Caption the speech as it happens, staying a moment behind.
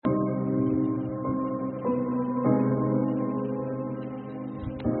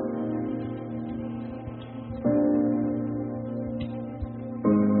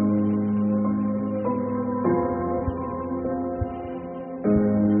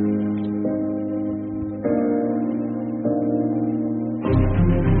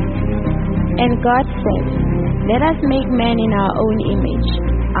And God said, "Let us make man in our own image,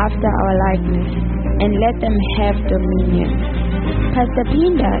 after our likeness, and let them have dominion." Pastor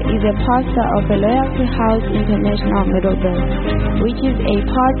Pinda is a pastor of the Loyalty House International Middleburg, which is a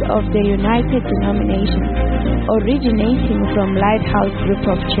part of the United Denomination, originating from Lighthouse Group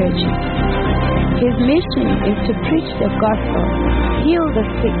of Churches. His mission is to preach the gospel, heal the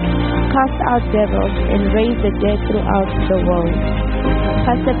sick, cast out devils, and raise the dead throughout the world.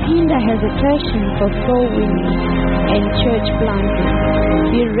 Pastor Pinda has a passion for soul winning and church planting.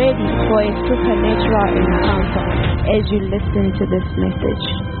 Be ready for a supernatural encounter as you listen to this message.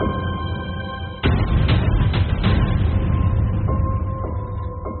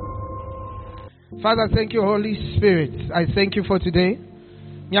 Father, thank you, Holy Spirit. I thank you for today.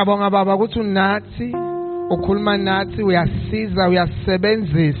 Ngiyabonga baba ukuthi unathi ukhuluma nathi uyasiza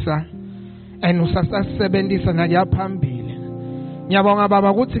uyasebenzisa and usasasebenzisa nayaphambili. Ngiyabonga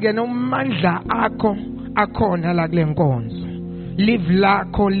baba ukuthi ke nomandla akho akhona la kule nkonzo. Live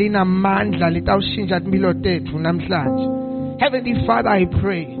lakho linamandla litawushintsha impilo tethu namhlanje. Heavenly Father, I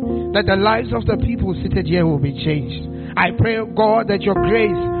pray that the lives of the people seated here will be changed. I pray, God, that your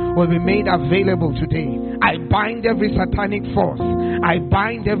grace will be made available today. I bind every satanic force. I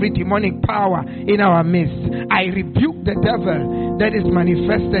bind every demonic power in our midst. I rebuke the devil that is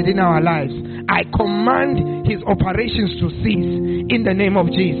manifested in our lives. I command his operations to cease in the name of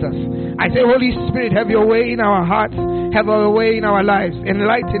Jesus. I say, Holy Spirit, have your way in our hearts, have your way in our lives,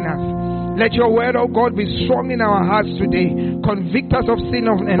 enlighten us. Let your word, oh God, be strong in our hearts today. Convict us of sin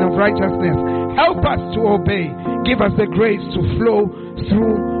and of righteousness. Help us to obey. Give us the grace to flow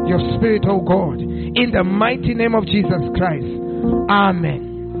through your Spirit, oh God. In the mighty name of Jesus Christ. Amen.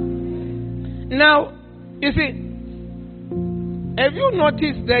 Now, you see, have you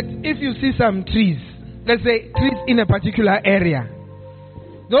noticed that if you see some trees, let's say trees in a particular area,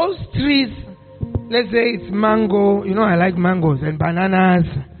 those trees, let's say it's mango, you know I like mangoes and bananas,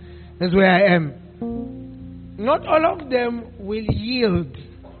 that's where I am. Not all of them will yield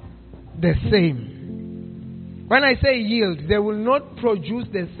the same. When I say yield, they will not produce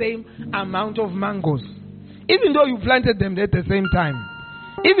the same amount of mangoes. Even though you planted them at the same time.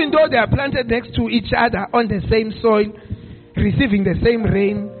 Even though they are planted next to each other on the same soil, receiving the same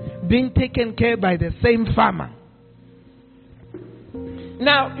rain, being taken care by the same farmer.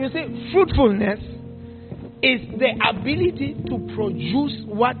 Now, you see, fruitfulness is the ability to produce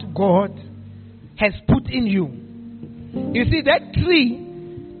what God has put in you. You see, that tree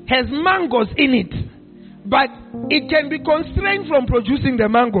has mangoes in it, but it can be constrained from producing the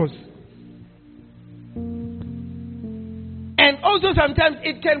mangoes. And also sometimes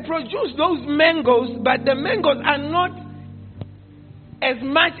it can produce those mangoes, but the mangoes are not as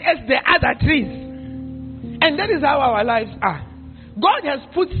much as the other trees. And that is how our lives are. God has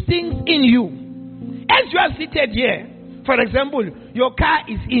put things in you. As you are seated here, for example, your car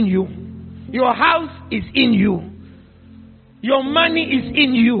is in you. Your house is in you. Your money is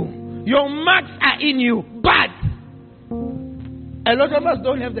in you. Your marks are in you. But a lot of us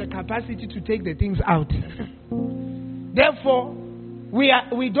don't have the capacity to take the things out. Therefore,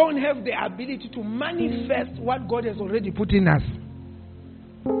 we don't have the ability to manifest what God has already put in us.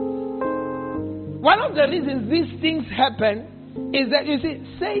 One of the reasons these things happen is that, you see,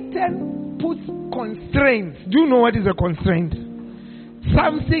 Satan puts constraints. Do you know what is a constraint?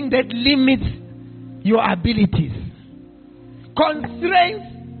 Something that limits your abilities. Constraints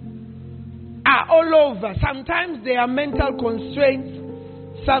are all over. Sometimes they are mental constraints.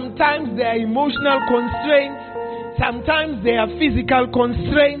 Sometimes they are emotional constraints. Sometimes they are physical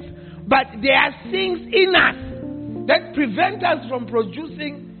constraints. But there are things in us that prevent us from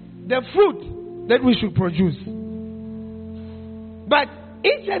producing the fruit that we should produce. But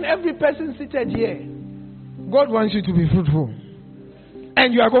each and every person seated here, God wants you to be fruitful.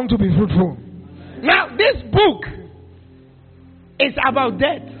 And you are going to be fruitful. Now, this book is about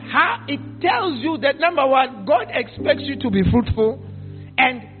that. How it tells you that, number one, God expects you to be fruitful,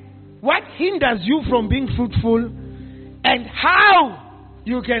 and what hinders you from being fruitful, and how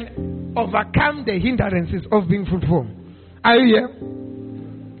you can overcome the hindrances of being fruitful. Are you here?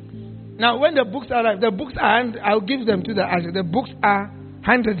 Now, when the books arrive, the books are, I'll give them to the usher. The books are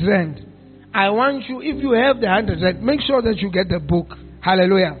 100 rand. I want you, if you have the 100 rand, make sure that you get the book.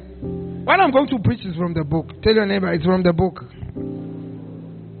 Hallelujah. What I'm going to preach is from the book. Tell your neighbor it's from the book.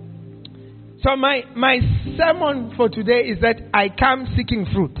 So my sermon for today is that I come seeking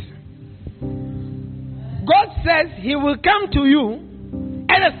fruit. God says he will come to you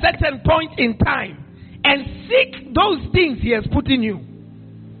at a certain point in time and seek those things he has put in you.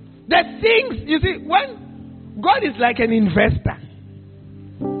 The things, you see, when God is like an investor.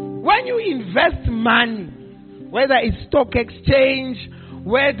 When when you invest money, whether it's stock exchange,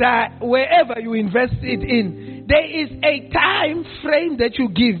 wherever you invest it in, there is a time frame that you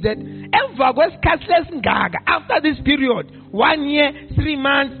give that after this period, 1 year, 3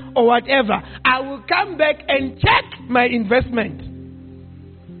 months, or whatever, I will come back and check my investment.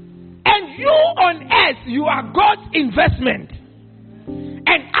 And you on earth, you are God's investment.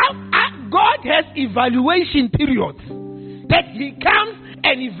 And God has evaluation periods that He comes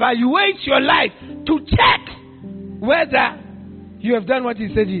and evaluates your life to check whether you have done what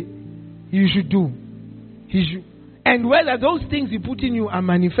He said you should do. And whether those things He put in you are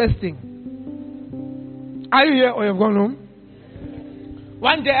manifesting. Are you here or you have gone home?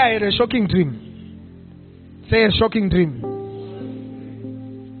 One day I had a shocking dream. Say a shocking dream.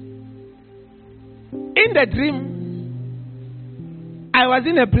 In the dream, I was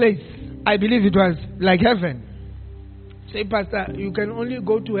in a place, I believe it was like heaven. Say, Pastor, you can only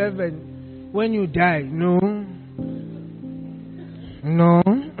go to heaven when you die. No.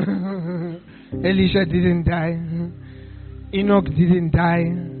 Elisha didn't die. Enoch didn't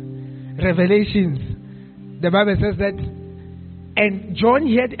die. Revelations, the Bible says that, and John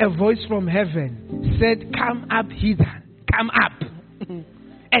heard a voice from heaven, said, come up hither, come up.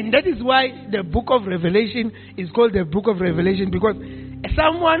 And that is why the book of Revelation is called the book of Revelation, because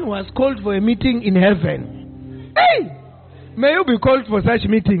someone was called for a meeting in heaven. Hey! May you be called for such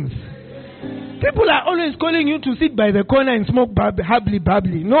meetings. People are always calling you to sit by the corner and smoke bubbly.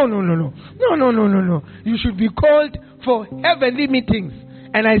 No. You should be called for heavenly meetings.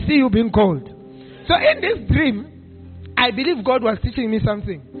 And I see you being called. So in this dream, I believe God was teaching me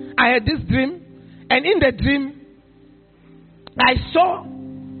something. I had this dream, and in the dream, I saw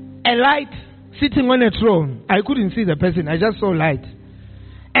a light sitting on a throne. I couldn't see the person. I just saw light.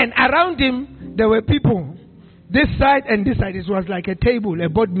 And around him, there were people. This side and this side. It was like a table, a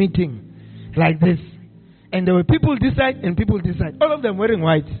board meeting. Like this. And there were people this side and people this side. All of them wearing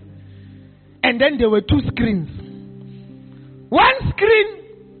white. And then there were 2 screens. One screen,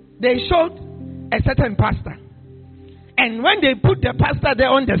 they showed a certain pastor. And when they put the pastor there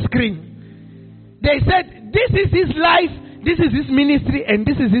on the screen, they said, this is his life, this is his ministry, and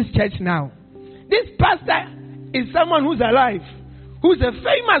this is his church now. This pastor is someone who's alive, who's a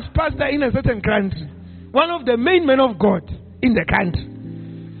famous pastor in a certain country. One of the main men of God in the country.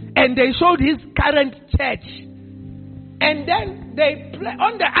 And they showed his current church. And then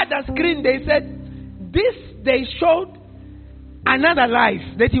on the other screen, they said, they showed another life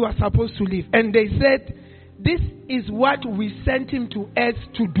that he was supposed to live. And they said, this is what we sent him to earth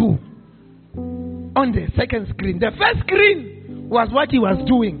to do. On the second screen. The first screen was what he was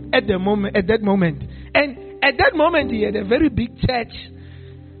doing at that moment. And at that moment, he had a very big church.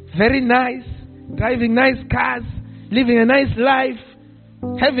 Very nice. Driving nice cars. Living a nice life.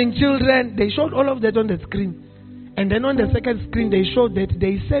 Having children. They showed all of that on the screen. And then on the second screen, they showed that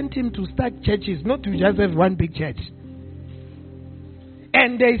they sent him to start churches, not to just have one big church.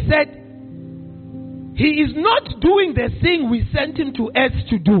 And they said, he is not doing the thing we sent him to earth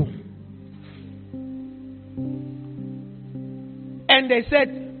to do. And they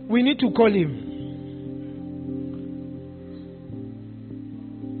said, we need to call him.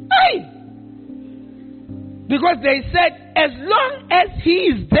 Hey! Because they said, as long as he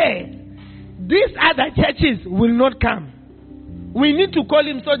is there, these other churches will not come. We need to call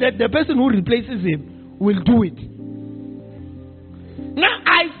him so that the person who replaces him will do it. Now,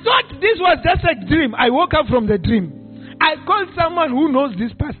 I thought this was just a dream. I woke up from the dream. I called someone who knows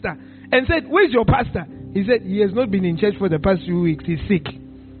this pastor and said, where's your pastor? He said, he has not been in church for the past few weeks. He's sick.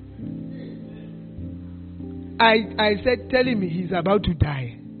 I said, tell him he's about to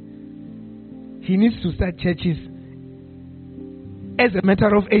die. He needs to start churches as a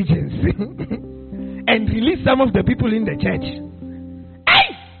matter of agency and release some of the people in the church.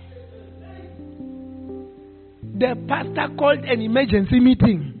 Hey! The pastor called an emergency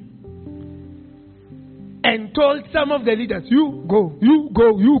meeting and told some of the leaders, you go.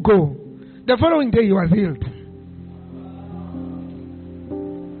 The following day he was healed.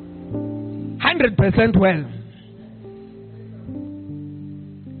 100% well.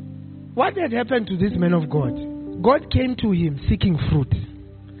 What had happened to this man of God? God came to him seeking fruit.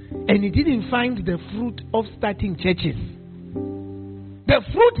 And he didn't find the fruit of starting churches. The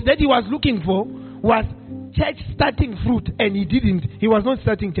fruit that he was looking for was church starting fruit. And he was not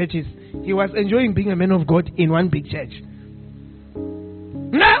starting churches. He was enjoying being a man of God in one big church.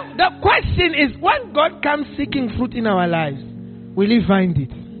 Now, the question is, when God comes seeking fruit in our lives, will he find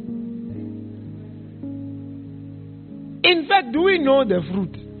it? In fact, do we know the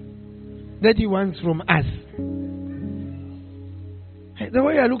fruit that he wants from us? The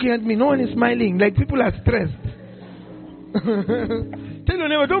way you're looking at me, no one is smiling. Like people are stressed. Tell your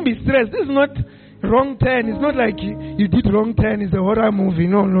neighbor, don't be stressed. This is not wrong turn. It's not like you did wrong turn. It's a horror movie.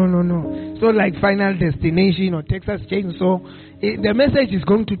 No. It's not like Final Destination or Texas Chainsaw. The message is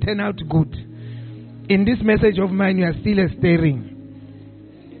going to turn out good. In this message of mine, you are still stirring.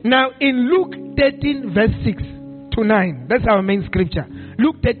 Now, in Luke 13, verse 6 to 9, that's our main scripture.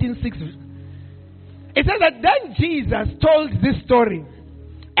 Luke 13, 6. It says that then Jesus told this story.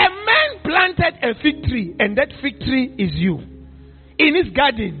 A man planted a fig tree, and that fig tree is you. In his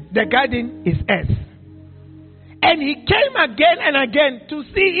garden, the garden is us. And he came again and again to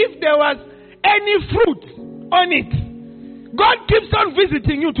see if there was any fruit on it. God keeps on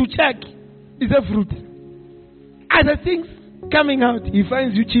visiting you to check. Is there fruit? Are the things coming out? He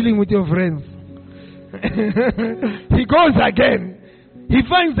finds you chilling with your friends. He goes again. He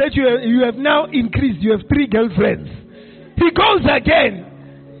finds that you have now increased. You have 3 girlfriends. He goes again.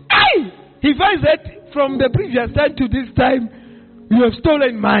 Aye! He finds that from the previous time to this time, you have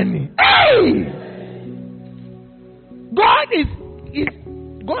stolen money. Aye!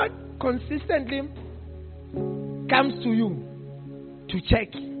 God consistently comes to you to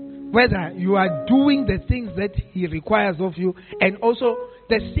check whether you are doing the things that He requires of you, and also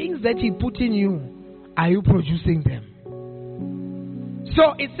the things that He put in you, are you producing them?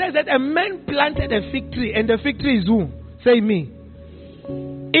 So it says that a man planted a fig tree, and the fig tree is who? Say me.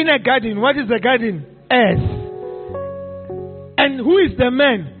 In a garden. What is the garden? Earth. And who is the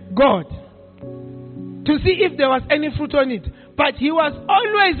man? God. To see if there was any fruit on it. But he was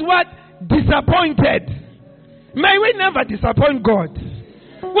always what? Disappointed. May we never disappoint God.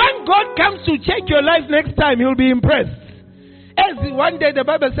 When God comes to check your life next time, He will be impressed. As one day the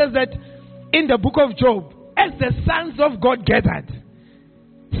Bible says that in the book of Job, as the sons of God gathered,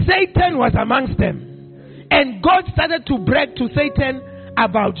 Satan was amongst them. And God started to brag to Satan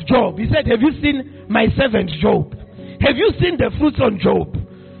about Job. He said, have you seen my servant Job? Have you seen the fruits on Job?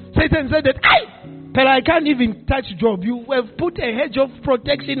 Satan said that, but I can't even touch Job. You have put a hedge of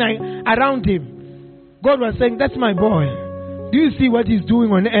protection around him. God was saying, that's my boy. Do you see what he's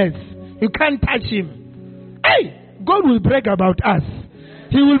doing on earth? You can't touch him. God will brag about us.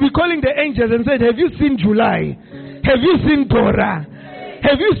 He will be calling the angels and said, have you seen July? Have you seen Dora?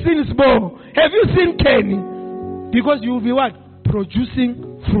 Have you seen Sbo? Have you seen Kenny? Because you will be what? Producing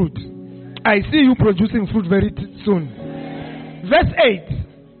fruit. I see you producing fruit very soon. Verse 8.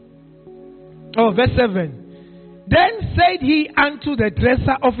 Verse 7. Then said he unto the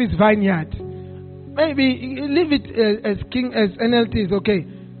dresser of his vineyard. Maybe leave it as NLT is okay.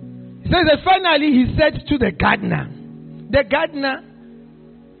 He says that finally he said to the gardener. The gardener,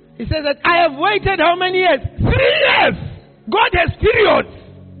 he says that I have waited how many years? 3 years. God has periods.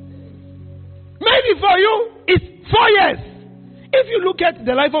 Maybe for you, it's 4 years. If you look at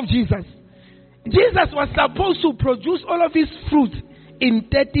the life of Jesus, Jesus was supposed to produce all of his fruit in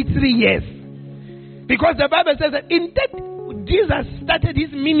 33 years. Because the Bible says that Jesus started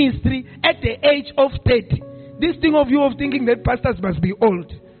his ministry at the age of 30. This thing of you of thinking that pastors must be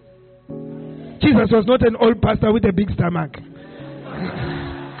old. Jesus was not an old pastor with a big stomach.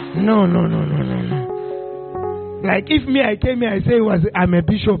 No. Like if I came here, I say I'm a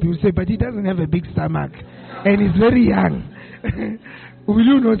bishop, you say, but he doesn't have a big stomach. And he's very young. Will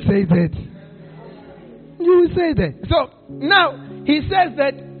you not say that? You will say that. So now he says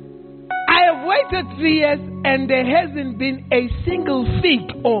that I have waited 3 years and there hasn't been a single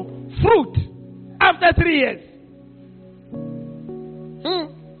fig or fruit after 3 years.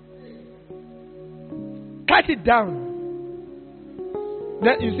 Cut it down.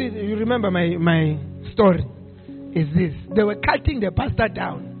 That you see, you remember my story is this. They were cutting the pastor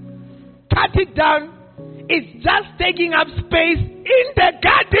down. Cut it down. It's just taking up space in the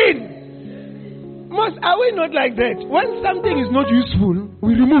garden. Are we not like that? When something is not useful,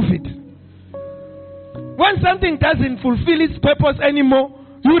 we remove it. When something doesn't fulfill its purpose anymore,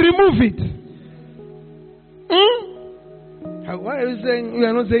 you remove it. Why are you saying? You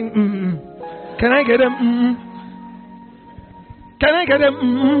are not saying. Can I get them? Can I get them?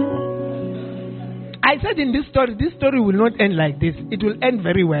 I said in this story will not end like this. It will end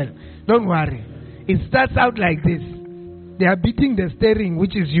very well. Don't worry. It starts out like this. They are beating the steering,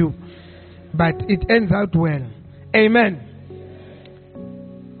 which is you. But it ends out well. Amen.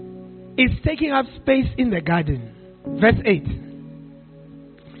 It's taking up space in the garden. Verse 8.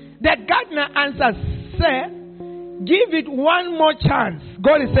 The gardener answers, Sir, give it one more chance.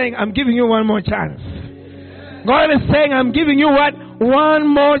 God is saying, I'm giving you one more chance. God is saying, I'm giving you what? One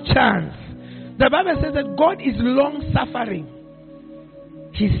more chance. The Bible says that God is long suffering.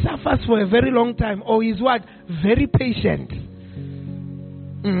 He suffers for a very long time. Or he's what? Very patient.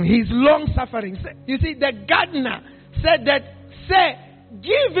 His long suffering. You see, the gardener said that,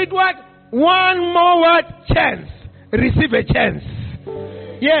 give it what? One more what? Chance. Receive a chance.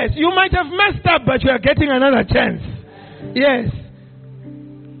 Yes, you might have messed up, but you are getting another chance. Yes.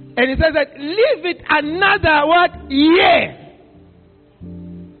 And he says that, leave it another what? Year.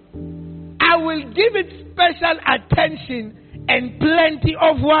 I will give it special attention and plenty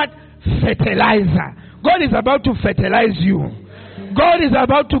of what? Fertilizer. God is about to fertilize you. God is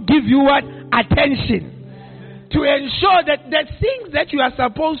about to give you what? Attention. To ensure that the things that you are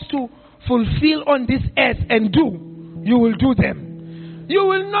supposed to fulfill on this earth and do, you will do them. You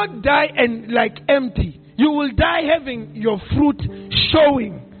will not die and like empty. You will die having your fruit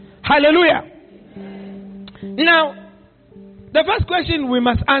showing. Hallelujah. Now, the first question we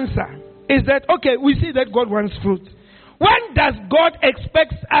must answer is that, okay, we see that God wants fruit. When does God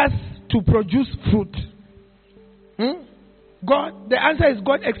expect us to produce fruit? The answer is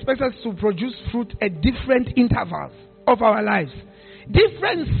God expects us to produce fruit at different intervals of our lives.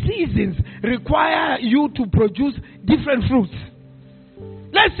 Different seasons require you to produce different fruits.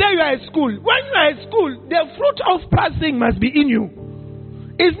 Let's say you are at school. When you are at school, the fruit of passing must be in you.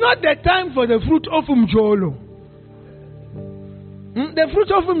 It's not the time for the fruit of umjolo. The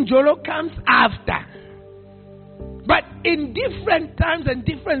fruit of umjolo comes after. But in different times and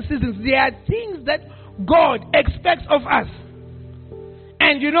different seasons, there are things that God expects of us.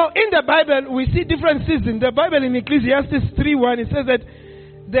 And you know, in the Bible, we see different seasons. The Bible in Ecclesiastes 3:1, it says that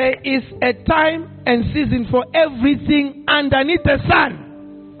there is a time and season for everything underneath the sun.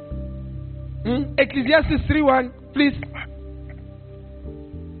 Ecclesiastes 3:1, please.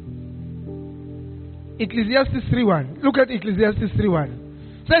 Ecclesiastes 3:1. Look at Ecclesiastes 3:1.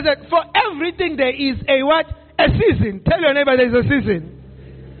 It says that for everything there is a what? A season. Tell your neighbor there is a season.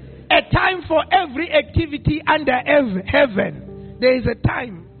 A time for every activity under heaven. There is a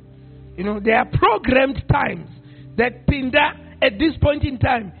time. You know, there are programmed times that Pinda, at this point in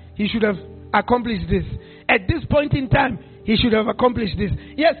time, he should have accomplished this. At this point in time, he should have accomplished this.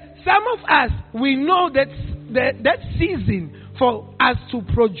 Yes, some of us, we know that that season for us to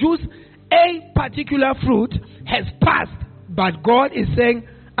produce a particular fruit has passed. But God is saying,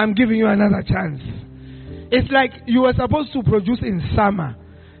 I'm giving you another chance. It's like you were supposed to produce in summer.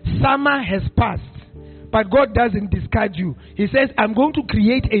 Summer has passed. But God doesn't discard you. He says, I'm going to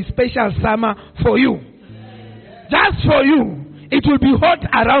create a special summer for you. Just for you. It will be hot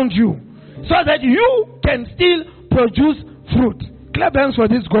around you. So that you can still produce fruit. Clap hands for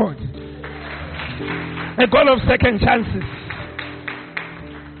this God. A God of second chances.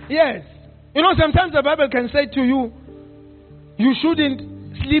 Yes. You know, sometimes the Bible can say to you, you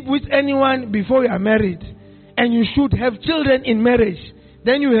shouldn't sleep with anyone before you are married. And you should have children in marriage.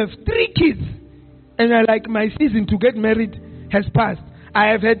 Then you have 3 kids. And you're like, my season to get married has passed. I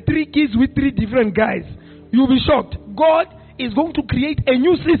have had 3 kids with 3 different guys. You'll be shocked. God is going to create a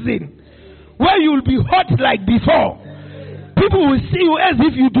new season where you will be hot like before. People will see you as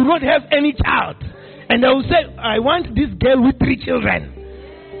if you do not have any child. And they will say, I want this girl with 3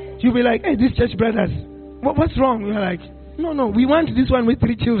 children. You'll be like, hey, these church brothers, what's wrong? You're like, no, we want this one with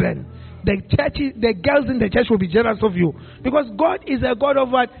 3 children. The girls in the church will be jealous of you. Because God is a God of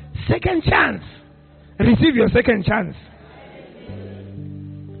what? Second chance. Receive your second chance.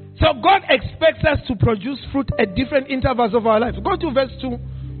 So God expects us to produce fruit at different intervals of our life. Go to verse 2.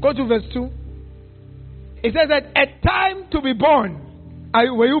 Go to verse 2. It says that a time to be born.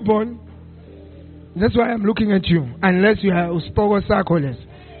 Were you born? That's why I'm looking at you. Unless you are Uspogo Sarkoles.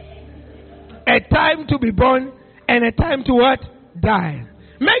 A time to be born and a time to what? Die.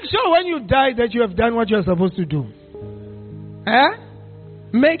 Make sure when you die that you have done what you are supposed to do.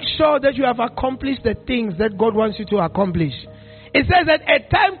 Make sure that you have accomplished the things that God wants you to accomplish. It says that a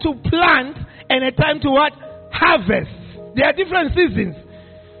time to plant and a time to what? Harvest. There are different seasons.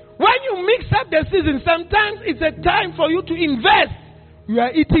 When you mix up the seasons, sometimes it's a time for you to invest. You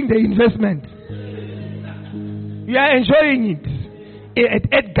are eating the investment. You are enjoying it.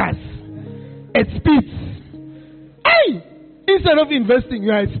 At Edgar's. At Spitz. Hey! Instead of investing,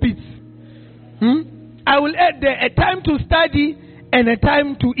 you are at Spitz. I will add there a time to study and a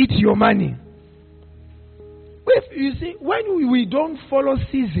time to eat your money. You see, when we don't follow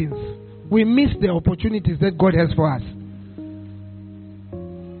seasons, we miss the opportunities that God has for us.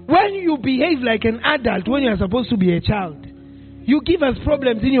 When you behave like an adult when you are supposed to be a child, you give us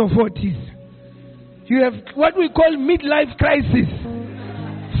problems in your 40s. You have what we call midlife crisis.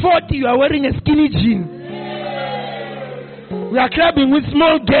 40, you are wearing a skinny jean. We are clubbing with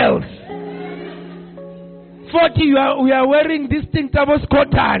small girls. 40, we are wearing this thing, Tabos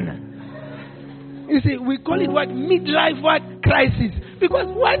cotton. You see, we call it what? Midlife what? Crisis. Because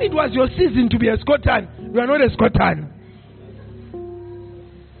when it was your season to be a Scotan, you are not a Scotan.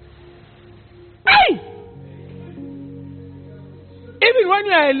 Hey! Even when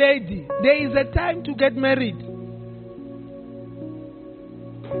you are a lady, there is a time to get married.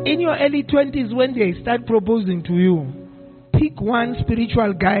 In your early 20s, when they start proposing to you, pick one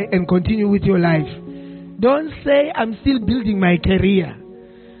spiritual guy and continue with your life. Don't say, I'm still building my career.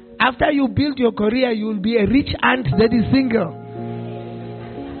 After you build your career, you will be a rich aunt that is single.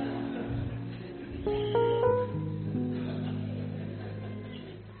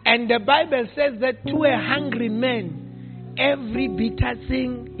 And the Bible says that to a hungry man, every bitter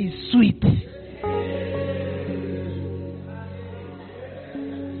thing is sweet.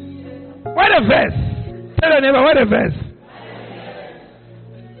 What a verse. Tell your neighbor, what a verse.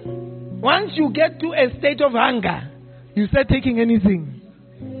 Once you get to a state of hunger, you start taking anything.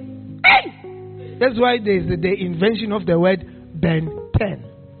 Hey! That's why there's the invention of the word Ben 10.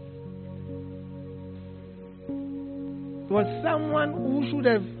 There was someone who should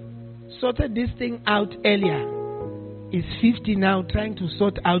have sorted this thing out earlier. Is 50 now trying to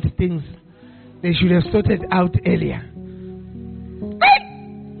sort out things they should have sorted out earlier. Hey!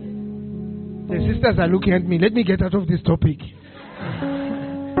 The sisters are looking at me. Let me get out of this topic.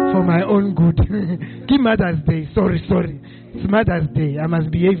 For my own good. Give Mother's Day. Sorry. It's Mother's Day. I must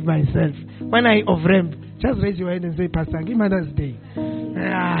behave myself. When I overramp, just raise your hand and say, Pastor, give Mother's Day.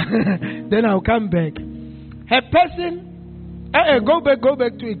 Then I'll come back. A person, go back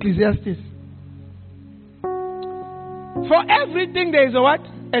to Ecclesiastes. For everything there is a what?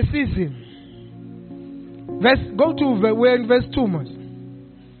 A season. We're in verse 2 most.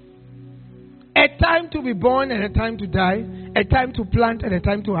 A time to be born and a time to die. A time to plant and a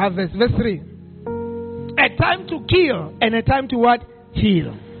time to harvest. Verse 3. A time to kill and a time to what?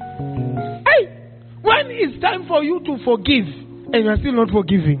 Heal. Hey! When it's time for you to forgive and you are still not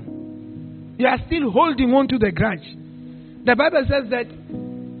forgiving, you are still holding on to the grudge. The Bible says that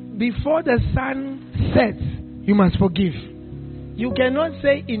before the sun sets, you must forgive. You cannot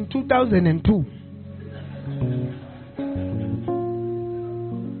say in 2002.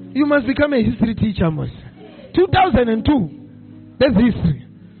 You must become a history teacher, Amos. 2002. That's history.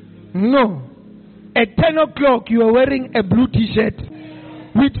 No. At 10 o'clock, you are wearing a blue t-shirt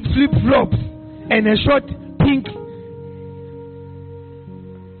with flip-flops and a short pink.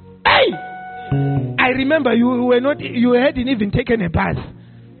 Hey! I remember you hadn't even taken a bath.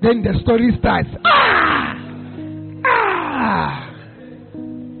 Then the story starts.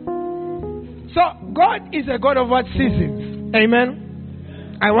 So, God is a God of what? Seasons. Amen.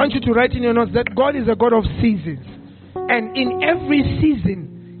 I want you to write in your notes that God is a God of seasons. And in every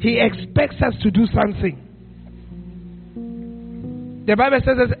season, He expects us to do something. The Bible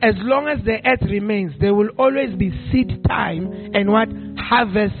says that as long as the earth remains, there will always be seed time and what?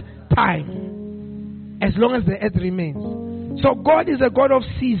 Harvest time. As long as the earth remains. So God is a God of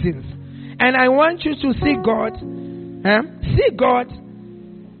seasons. And I want you to see God. See God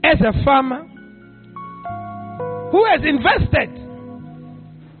as a farmer who has invested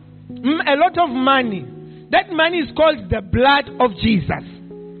a lot of money. That money is called the blood of Jesus.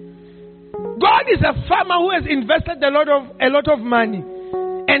 God is a farmer who has invested a lot of money.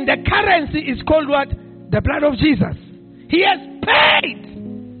 And the currency is called what? The blood of Jesus. He has paid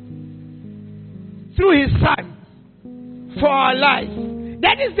through His Son for our life.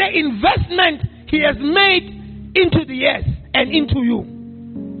 That is the investment He has made into the earth and into you.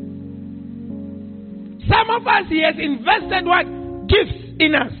 Some of us, He has invested what? Gifts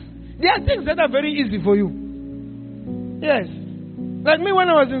in us. There are things that are very easy for you. Yes. Like me when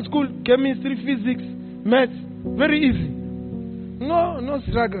I was in school, chemistry, physics, maths, very easy. No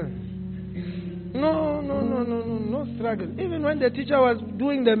struggle. No struggle. Even when the teacher was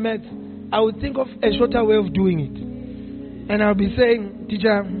doing the maths, I would think of a shorter way of doing it. And I'll be saying,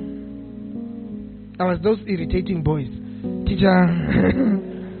 teacher, I was those irritating boys. Teacher,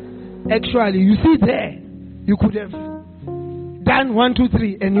 actually, you see there, you could have done 1, 2,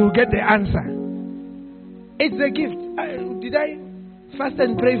 3 and you'll get the answer. It's a gift. Did I fast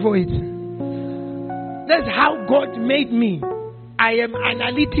and pray for it? That's how God made me. I am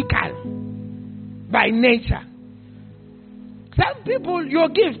analytical by nature. Some people, your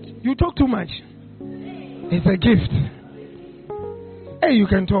gift, you talk too much. It's a gift. Hey, you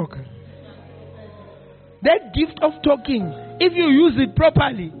can talk. That gift of talking, if you use it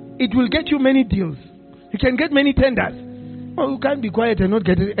properly, it will get you many deals. You can get many tenders. Oh, you can't be quiet and not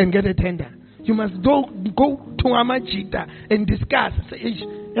get a tender. You must go to Amachita and discuss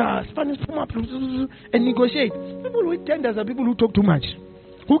and negotiate. People with tenders are people who talk too much.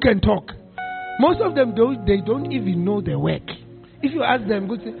 Who can talk? Most of them they don't even know the work. If you ask them,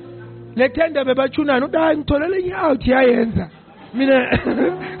 good, let them about you now. No, I'm totally out here. Mina,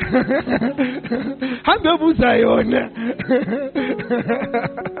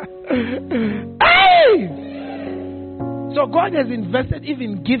 hey! So God has invested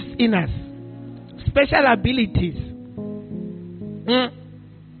even gifts in us, special abilities.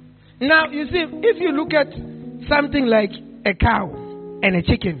 Now you see, if you look at something like a cow and a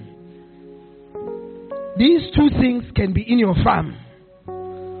chicken, these two things can be in your farm,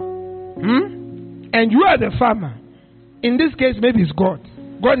 and you are the farmer. In this case, maybe it's God.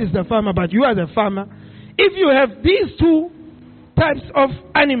 God is the farmer, but you are the farmer. If you have these two types of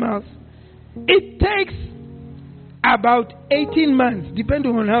animals, it takes about 18 months,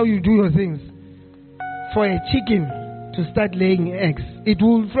 depending on how you do your things, for a chicken to start laying eggs. It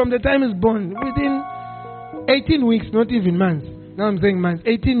will, from the time it's born, within 18 weeks, not even months. Now I'm saying months,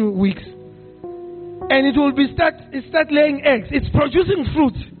 18 weeks. And it will start laying eggs. It's producing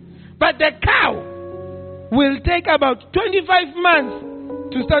fruit. But the cow will take about 25 months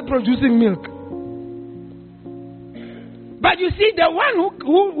to start producing milk. But you see, the one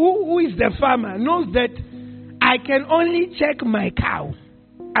who is the farmer knows that I can only check my cow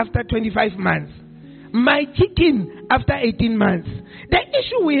after 25 months, my chicken after 18 months. The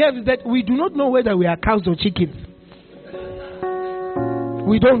issue we have is that we do not know whether we are cows or chickens.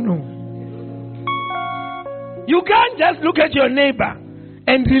 We don't know. You can't just look at your neighbor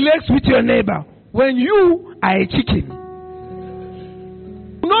and relax with your neighbor when you are a chicken.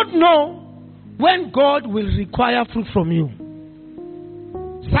 Do not know when God will require fruit from you.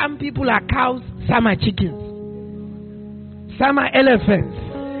 Some people are cows, some are chickens, some are elephants.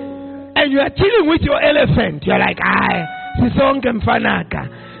 And you are chilling with your elephant. You are like, Sisonke Mfanaka.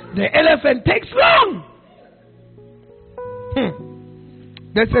 The elephant takes long.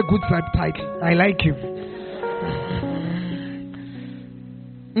 That's a good subtitle. I like you.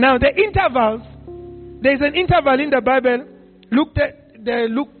 Now the intervals. There is an interval in the Bible. Luke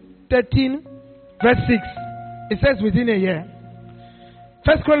 13, verse 6. It says within a year.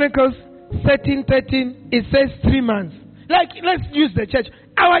 First Chronicles 13:13. It says 3 months. Like, let's use the church.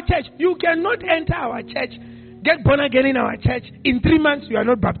 Our church. You cannot enter our church, get born again in our church. In 3 months, you are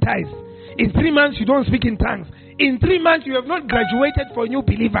not baptized. In 3 months, you don't speak in tongues. In 3 months, you have not graduated for new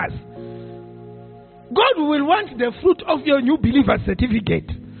believers. God will want the fruit of your new believer certificate.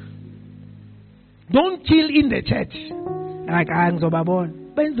 Don't chill in the church. Like, and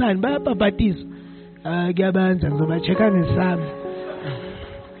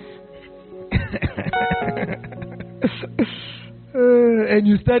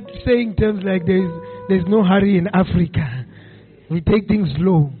you start saying terms like there's no hurry in Africa. We take things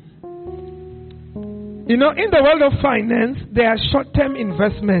slow. You know, in the world of finance, there are short-term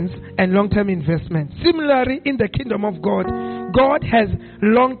investments and long-term investments. Similarly, in the kingdom of God, God has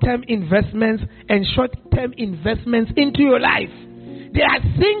long-term investments and short-term investments into your life. There are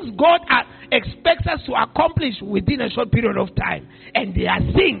things God expects us to accomplish within a short period of time. And there are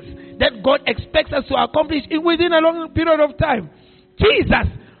things that God expects us to accomplish within a long period of time. Jesus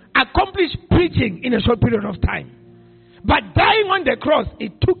accomplished preaching in a short period of time. But dying on the cross,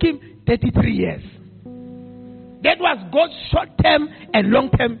 it took him 33 years. That was God's short-term and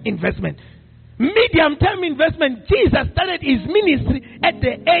long-term investment. Medium-term investment, Jesus started his ministry at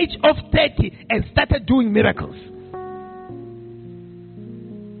the age of 30 and started doing miracles.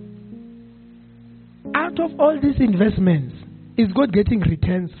 Out of all these investments, is God getting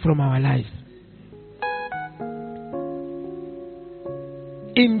returns from our lives?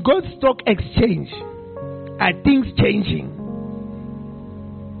 In God's stock exchange, are things changing?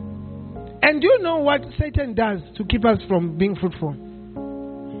 And do you know what Satan does to keep us from being fruitful?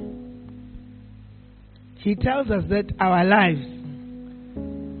 He tells us that our lives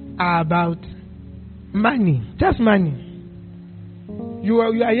are about money, just money. You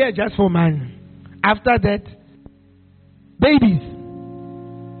are here just for money. After that, babies.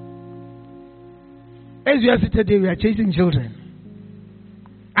 As we are sitting today, we are chasing children.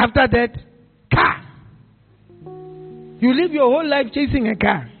 After that, car. You live your whole life chasing a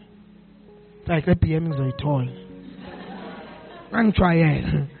car. Like the PM is very tall. I'm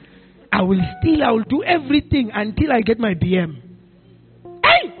trying. I will do everything until I get my BM.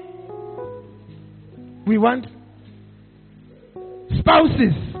 Hey! We want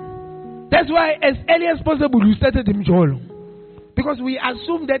spouses. That's why as early as possible we started the Mjolo. Because we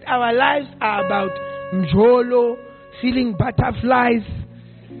assume that our lives are about Mjolo, feeling butterflies.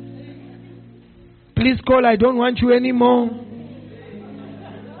 Please call, I don't want you anymore.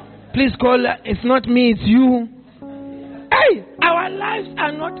 Please call, it's not me, it's you. Hey, our lives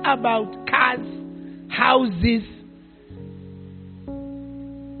are not about cars, houses,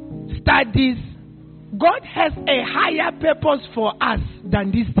 studies. God has a higher purpose for us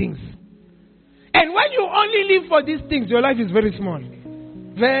than these things. And when you only live for these things, your life is very small.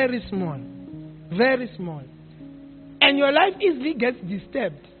 Very small. Very small. And your life easily gets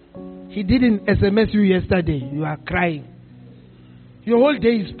disturbed. He didn't SMS you yesterday. You are crying. Your whole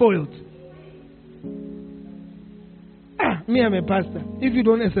day is spoiled. Me, I'm a pastor. If you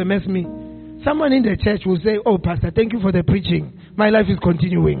don't SMS me, someone in the church will say, oh, pastor, thank you for the preaching. My life is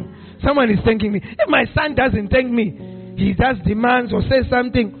continuing. Someone is thanking me. If my son doesn't thank me, he does demands or says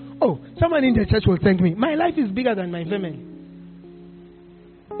something. Oh, someone in the church will thank me. My life is bigger than my family.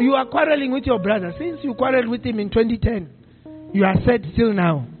 You are quarreling with your brother. Since you quarreled with him in 2010, you are sad till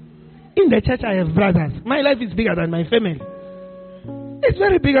now. In the church, I have brothers. My life is bigger than my family. It's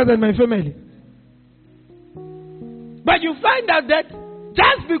very bigger than my family. But you find out that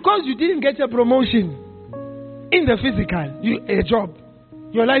just because you didn't get a promotion in the physical, a job,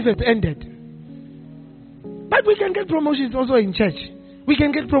 your life has ended. But we can get promotions also in church. We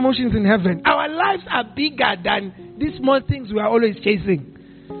can get promotions in heaven. Our lives are bigger than these small things we are always chasing.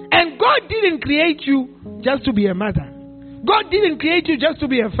 And God didn't create you just to be a mother. God didn't create you just to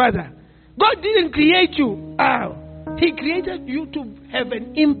be a father. God didn't create you. He created you to have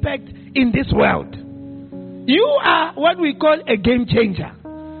an impact in this world. You are what we call a game changer.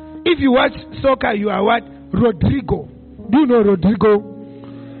 If you watch soccer, you are what? Rodrigo. Do you know Rodrigo?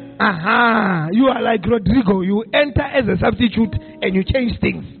 You are like Rodrigo. You enter as a substitute and you change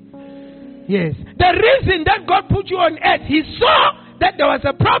things. Yes. The reason that God put you on earth, He saw that there was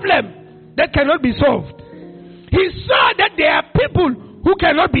a problem that cannot be solved. He saw that there are people who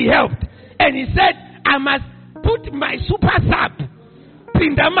cannot be helped. And He said, I must put my super sub,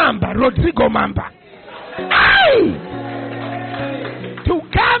 Pinda Mamba, Rodrigo Mamba, to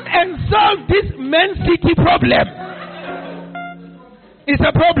come and solve this Man City problem. It's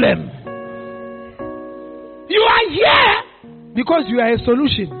a problem. You are here because you are a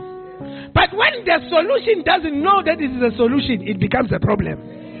solution. But when the solution doesn't know that it is a solution, it becomes a problem.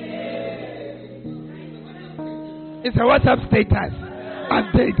 It's a WhatsApp status.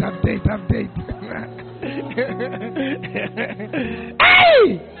 Update.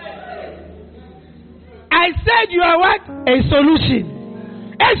 Hey! I said you are what? A solution.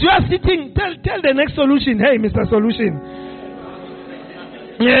 As you are sitting, tell the next solution, hey, Mr. Solution.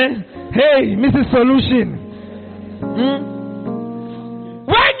 Yeah. Hey, Mrs. Solution.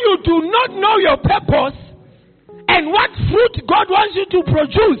 When you do not know your purpose and what fruit God wants you to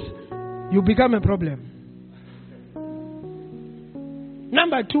produce, you become a problem.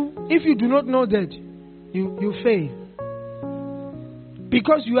 Number two, if you do not know that, you fail.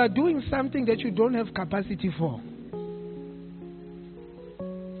 Because you are doing something that you don't have capacity for.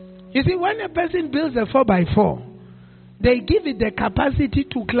 You see, when a person builds a 4x4, they give it the capacity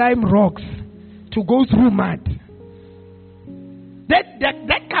to climb rocks, to go through mud.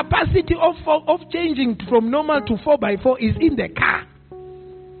 That capacity of changing from normal to 4x4 is in the car.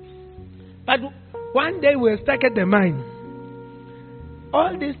 But one day we were stuck at the mine.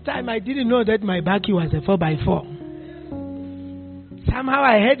 All this time I didn't know that my bakkie was a 4x4. Somehow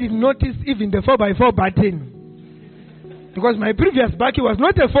I hadn't noticed even the 4x4 button. Because my previous bakkie was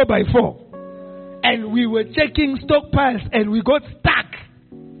not a 4x4. And we were checking stockpiles and we got stuck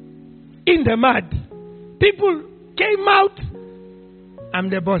in the mud. People came out. I'm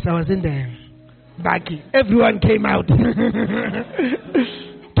the boss. I was in the bakkie. Everyone came out.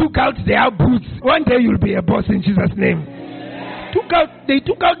 Took out their boots. One day you'll be a boss in Jesus' name. They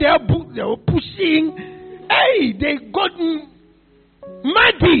took out their boots. They were pushing. Hey, they got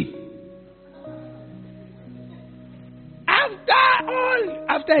muddy.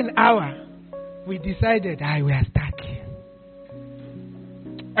 After an hour, we decided, we are stuck.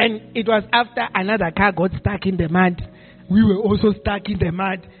 And it was after another car got stuck in the mud. We were also stuck in the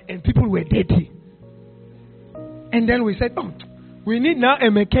mud and people were dirty. And then we said, we need now a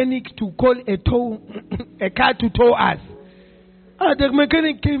mechanic to call a car to tow us. The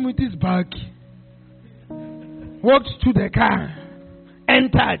mechanic came with his bag, walked to the car,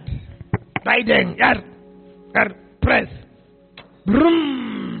 entered. By then, press.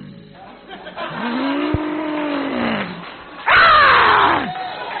 Vroom.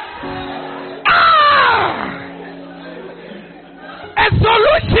 A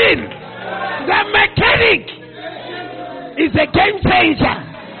solution. The mechanic is a game changer.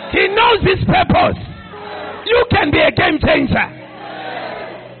 He knows his purpose. You can be a game changer.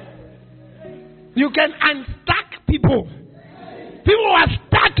 You can unstuck people. People are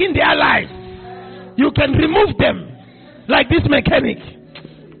stuck in their lives. You can remove them. Like this mechanic.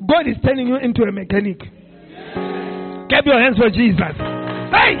 God is turning you into a mechanic. Clap your hands for Jesus.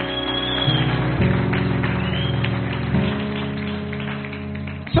 Hey!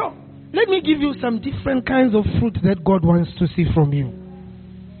 So, let me give you some different kinds of fruit that God wants to see from you.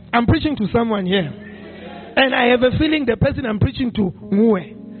 I'm preaching to someone here. And I have a feeling the person I'm preaching to,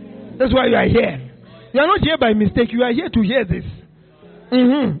 Mue. That's why you are here. You are not here by mistake. You are here to hear this.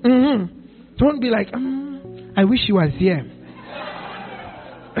 Don't be like, I wish he was here.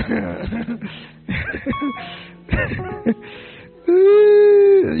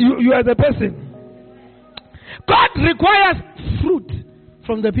 you are the person. God requires fruit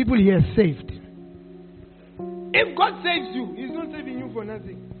from the people he has saved. If God saves you, he's not saving you for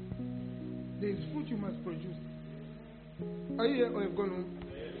nothing. There is fruit you must produce. Are you here or have gone home?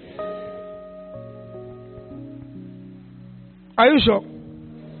 Are you sure?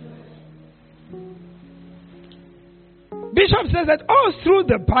 Bishop says that all through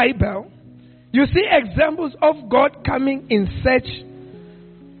the Bible, you see examples of God coming in search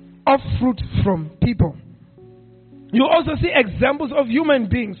of fruit from people. You also see examples of human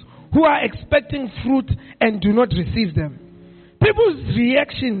beings who are expecting fruit and do not receive them. People's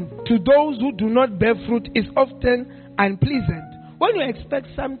reaction to those who do not bear fruit is often unpleasant. When you expect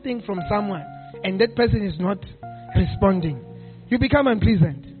something from someone and that person is not responding, you become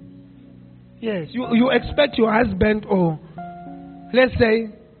unpleasant. Yes, you expect your husband, or let's say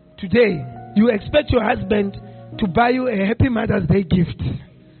today, you expect your husband to buy you a Happy Mother's Day gift.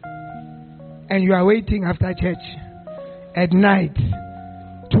 And you are waiting after church at night,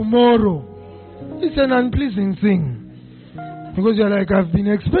 tomorrow. It's an unpleasant thing. Because you're like, I've been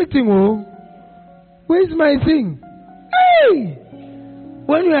expecting, where's my thing? Hey!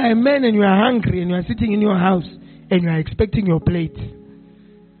 When you are a man and you are hungry and you are sitting in your house and you are expecting your plate,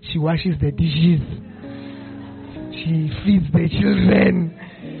 she washes the dishes. She feeds the children.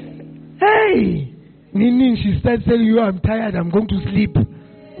 Hey! Nini, she starts telling you, I'm tired, I'm going to sleep.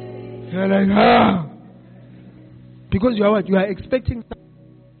 You're like, Because you are what? You are expecting.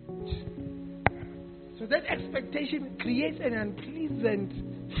 So that expectation creates an unpleasant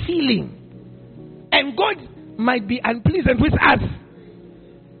feeling. And God might be unpleasant with us.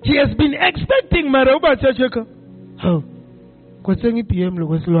 He has been expecting Maroba Chachaka. How? Kwasengi PM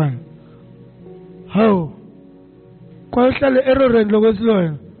Logosloan. How? Kwasale error and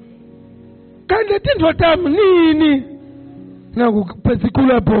Logosloan. Can the thing what I'm nini? Now,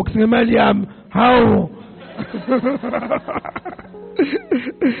 particular box, Nemaliam. How?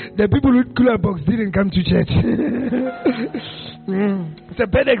 The people with cooler box didn't come to church. It's a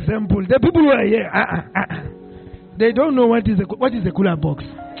bad example. The people who are here, they don't know what is a cooler box.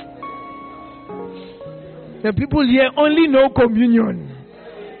 The people here only know communion.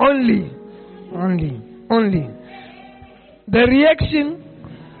 Only. The reaction,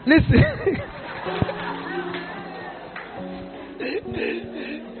 listen.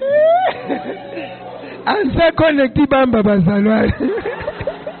 Answer connecti bamba bazalwane.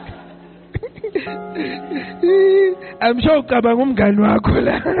 I'm sure kabangum ganwako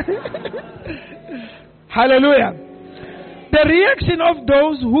la. Hallelujah. The reaction of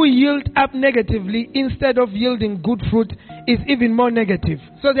those who yield up negatively instead of yielding good fruit is even more negative.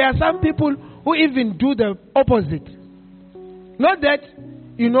 So there are some people who even do the opposite. Not that,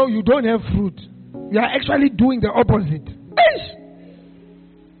 you don't have fruit. You are actually doing the opposite.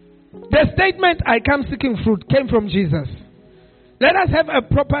 The statement, I come seeking fruit, came from Jesus. Let us have a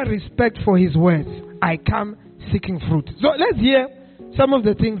proper respect for his words. I come seeking fruit. So let's hear some of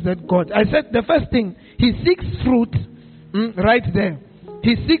the things that God... I said the first thing, he seeks fruit, right there.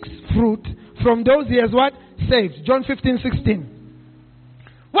 He seeks fruit from those he has what? Saved. John 15:16.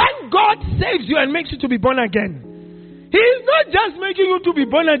 When God saves you and makes you to be born again, he is not just making you to be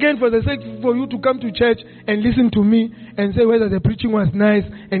born again for the sake for you to come to church and listen to me and say whether the preaching was nice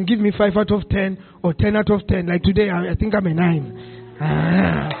and give me 5 out of 10 or 10 out of 10. Like today, I think I'm a 9.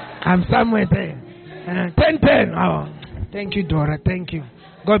 I'm somewhere there. 10. Oh, thank you, Dora. Thank you.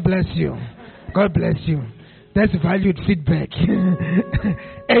 God bless you. God bless you. That's valued feedback.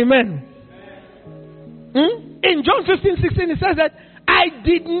 Amen. In John 15:16, it says that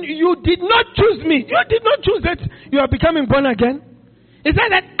you did not choose me. You did not choose that you are becoming born again. It says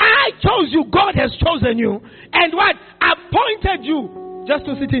that I chose you. God has chosen you. And what? Appointed you just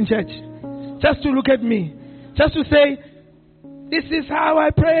to sit in church. Just to look at me. Just to say, this is how I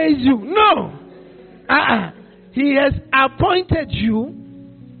praise you. No. He has appointed you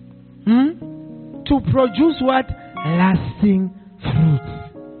to produce what? Lasting fruit.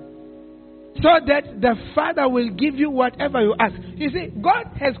 So that the Father will give you whatever you ask. You see, God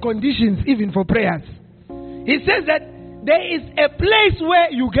has conditions even for prayers. He says that there is a place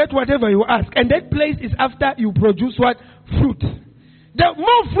where you get whatever you ask. And that place is after you produce what? Fruit. The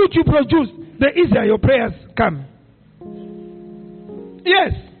more fruit you produce, the easier your prayers come.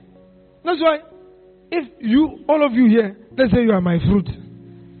 Yes. That's why, if you, all of you here, let's say you are my fruit,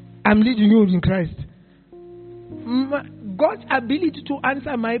 I'm leading you in Christ. God's ability to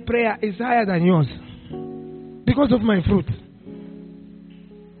answer my prayer is higher than yours because of my fruit.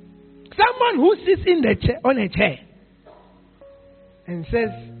 Someone who sits in the chair, on a chair and says,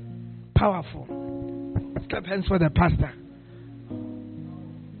 powerful. Clap hands for the pastor.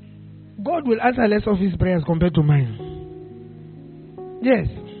 God will answer less of his prayers compared to mine. Yes.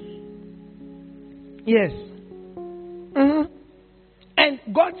 Yes. Mm-hmm. And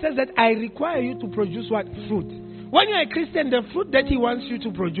God says that I require you to produce what? Fruit. When you're a Christian, the fruit that he wants you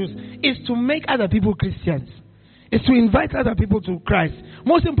to produce is to make other people Christians. Is to invite other people to Christ.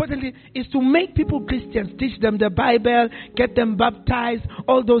 Most importantly, is to make people Christians. Teach them the Bible, get them baptized,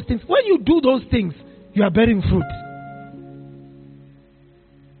 all those things. When you do those things, you are bearing fruit.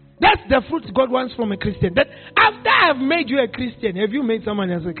 That's the fruit God wants from a Christian. That after I've made you a Christian, have you made someone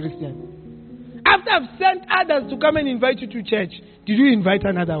else a Christian? After I've sent others to come and invite you to church, did you invite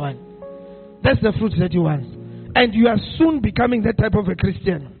another one? That's the fruit that you want. And you are soon becoming that type of a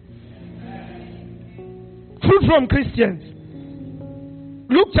Christian. Fruit from Christians.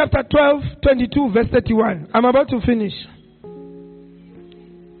 Luke chapter 12, 22, verse 31. I'm about to finish.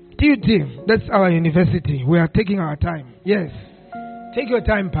 TUT, that's our university. We are taking our time. Yes. Take your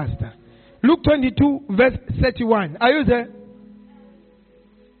time, Pastor. Luke 22, verse 31. Are you there?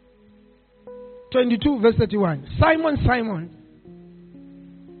 22, verse 31. Simon, Simon,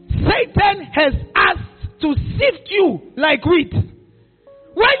 Satan has asked to sift you like wheat.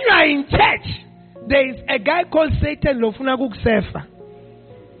 When you are in church, there is a guy called Satan Lofunaguk Sefer.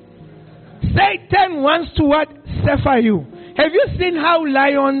 Satan wants to what? Sefer you. Have you seen how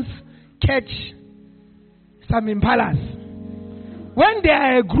lions catch some impalas? When they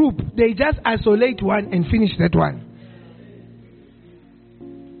are a group, they just isolate one and finish that one.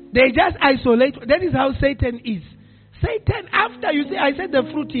 They just isolate. That is how Satan is. Satan, after you see, I said the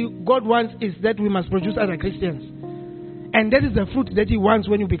fruit God wants is that we must produce as Christians. And that is the fruit that he wants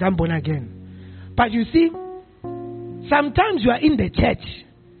when you become born again. But you see, sometimes you are in the church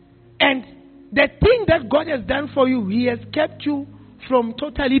and the thing that God has done for you, he has kept you from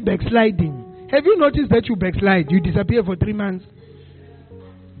totally backsliding. Have you noticed that you backslide? You disappear for 3 months.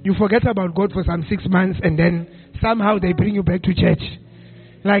 You forget about God for some 6 months and then somehow they bring you back to church.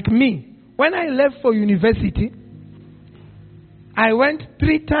 Like me, when I left for university, I went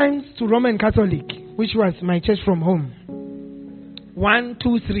 3 times to Roman Catholic, which was my church from home. 1,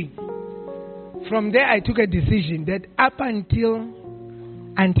 2, 3. From there I took a decision that up until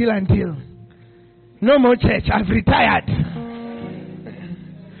no more church. I've retired.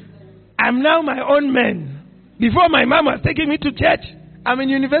 I'm now my own man. Before my mom was taking me to church, I'm in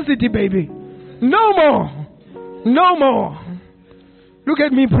university, baby. No more. No more. Look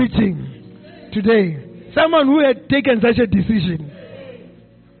at me preaching today. Someone who had taken such a decision.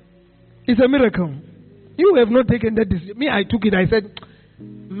 It's a miracle. You have not taken that decision. Me, I took it. I said,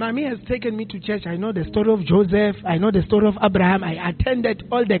 Mommy has taken me to church. I know the story of Joseph. I know the story of Abraham. I attended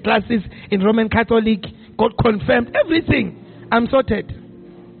all the classes in Roman Catholic. God confirmed everything. I'm sorted.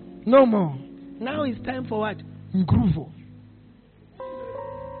 No more. Now it's time for what? Ngruvo.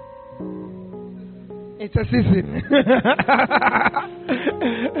 It's a season.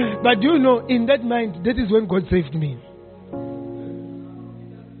 But you know, in that mind, that is when God saved me.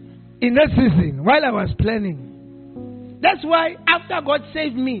 In that season, while I was planning. That's why after God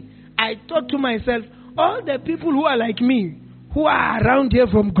saved me, I thought to myself, all the people who are like me, who are around here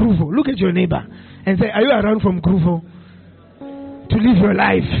from Gruvo, look at your neighbor and say, are you around from Gruvo? To live your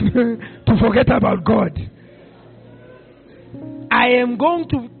life, to forget about God. I am going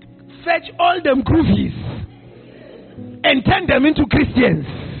to fetch all them Groovies and turn them into Christians.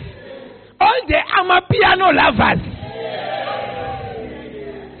 All the Amapiano lovers.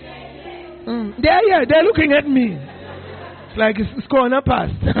 They're here, they're looking at me. It's like it's corner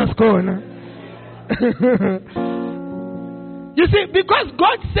past. It's corner. You see, because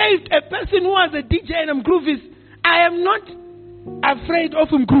God saved a person who was a DJ and Groovies, I am not afraid of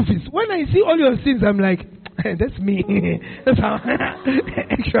Groovies. When I see all your sins, I'm like, that's me. That's how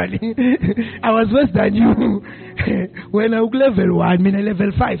actually I was worse than you. When I was level 1, I mean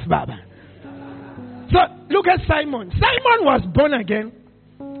level 5, Baba. So look at Simon. Simon was born again.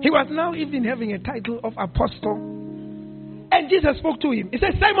 He was now even having a title of apostle. And Jesus spoke to him. He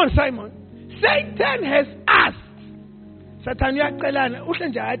said, Simon, Simon, Satan has asked. Satan,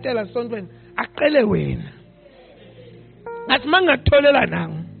 As manga tolela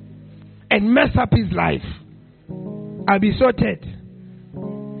now and mess up his life, I'll be sorted.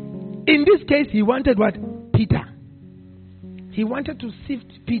 In this case, he wanted what? Peter. He wanted to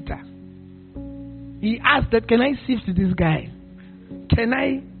sift Peter. He asked that, can I sift this guy? Can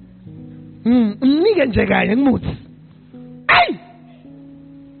I?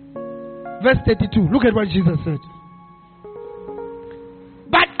 Verse 32. Look at what Jesus said.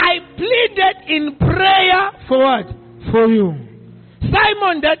 But I pleaded in prayer for what? For you,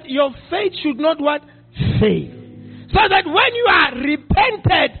 Simon, that your faith should not what? Fail. So that when you are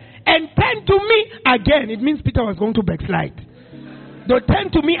repented and turn to me again, it means Peter was going to backslide. Don't turn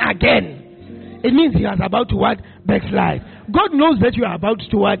to me again. It means he was about to what? Backslide. God knows that you are about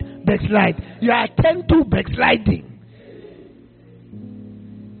to what? Backslide. You are tend to backsliding.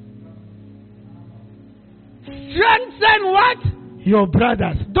 Strengthen what? Your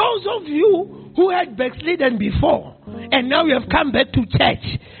brothers. Those of you who had backslidden before and now you have come back to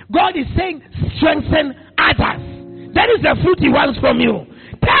church, God is saying strengthen others. That is the fruit he wants from you.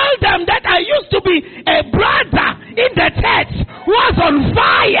 Tell them that I used to be a brother in the church who was on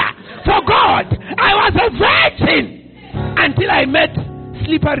fire for God. I was a virgin until I met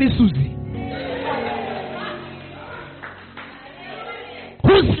Slippery Susie,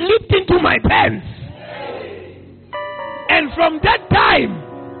 who slipped into my pants. And from that time,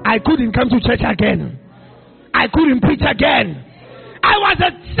 I couldn't come to church again. I couldn't preach again. I was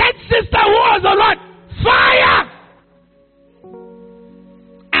a church sister who was on what? Fire!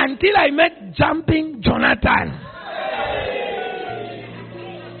 Until I met Jumping Jonathan.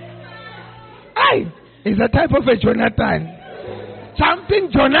 Hey, it's a type of a Jonathan. Jumping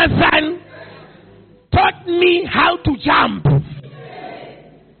Jonathan taught me how to jump.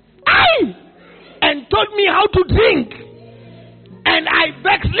 Hey! And taught me how to drink. And I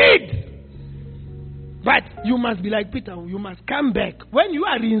backslid. But you must be like Peter. You must come back. When you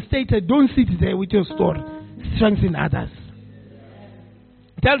are reinstated, don't sit there with your story. Strengthen others.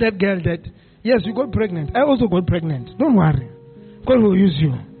 Tell that girl that, yes, you got pregnant. I also got pregnant. Don't worry. God will use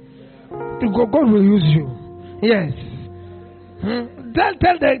you. God will use you. Yes.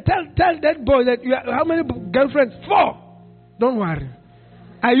 Tell that boy that you have, how many girlfriends? 4. Don't worry.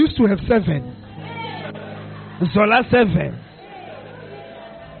 I used to have 7. Zola 7.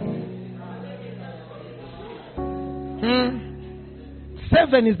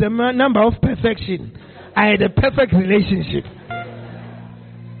 7 is the number of perfection. I had a perfect relationship.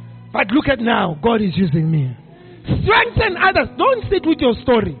 But look at now, God is using me. Strengthen others. Don't sit with your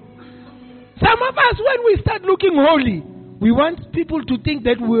story. Some of us, when we start looking holy, we want people to think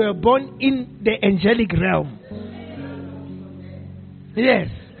that we were born in the angelic realm. Yes.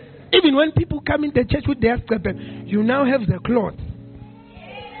 Even when people come in the church with their skirt, you now have the cloth.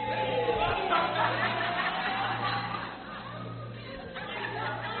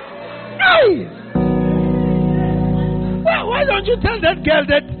 Hey! Well, why don't you tell that girl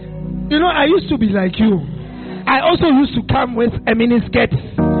that, you know, I used to be like you. I also used to come with a miniskirt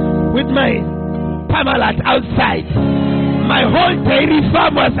with my Parmalat outside. My whole dairy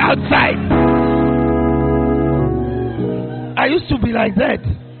farm was outside. I used to be like that.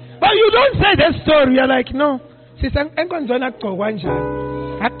 But you don't say that story. You're like, no. Sister, I'm going to go one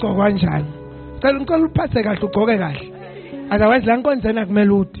otherwise, I'm going to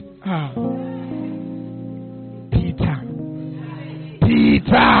melut.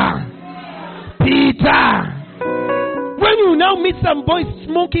 Peter. When you now meet some boys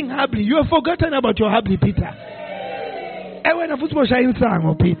smoking habli, you have forgotten about your habli, Peter. And when a football shine sang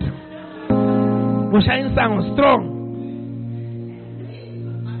or Peter, was shine sang or strong.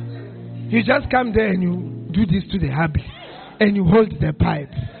 You just come there and you do this to the habli, and you hold the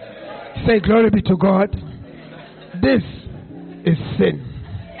pipe. Say, glory be to God. This is sin.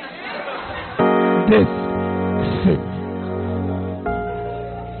 This is sin.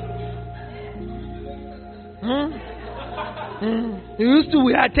 You used to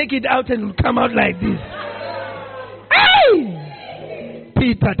take it out and come out like this. Hey!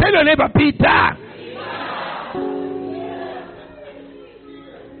 Peter. Tell your neighbor, Peter.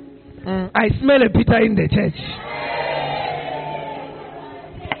 I smell a Peter in the church.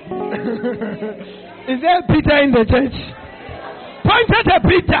 Is there a Peter in the church? Point at a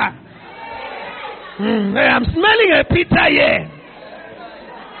Peter. I'm smelling a Peter here.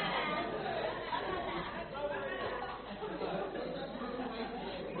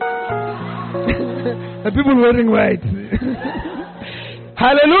 The people wearing white.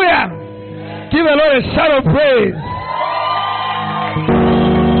 Hallelujah. Give the Lord a shout of praise.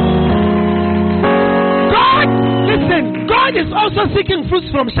 God, listen, God is also seeking fruits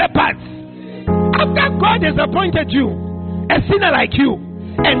from shepherds. After God has appointed you a sinner like you,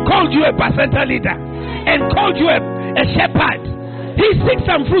 and called you a placenta leader, and called you a shepherd. He seeks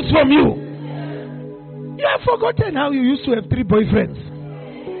some fruits from you. You have forgotten how you used to have 3 boyfriends.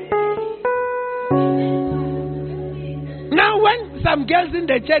 Now when some girls in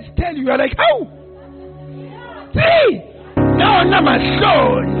the church tell you, you're like, oh, 3! No, I'm a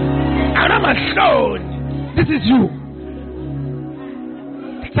stone. This is you.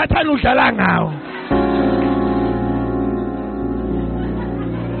 Satan ushala now.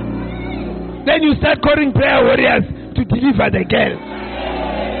 Then you start calling prayer warriors to deliver the girl.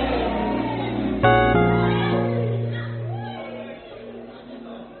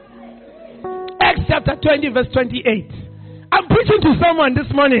 Acts chapter 20 verse 28. I'm preaching to someone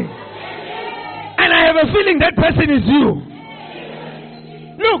this morning, and I have a feeling that person is you.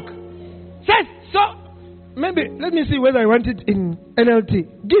 Look, says so. Maybe let me see whether I want it in NLT.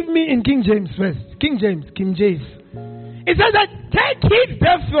 Give me in King James first. King James. It says that take heed,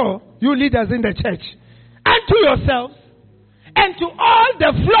 therefore, you leaders in the church, unto yourselves and to all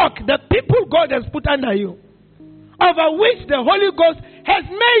the flock, the people God has put under you, over which the Holy Ghost has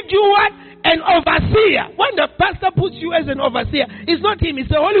made you what? An overseer. When the pastor puts you as an overseer, it's not him, it's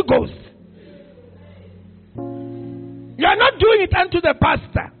the Holy Ghost. You are not doing it unto the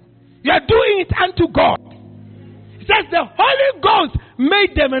pastor. You are doing it unto God. It says the Holy Ghost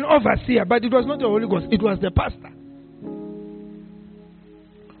made them an overseer, but it was not the Holy Ghost, it was the pastor.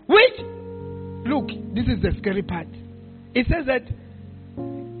 Which, look, this is the scary part. It says that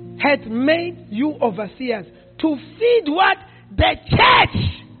had made you overseers to feed what? The church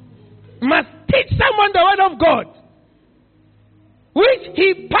must teach someone the word of God. Which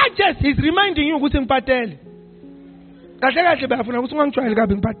he purchased. He's reminding you who's in Patel. Patel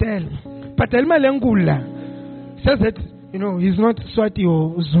Malangula says that, he's not Swati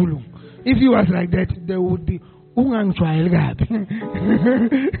or Zulu. If he was like that, there would be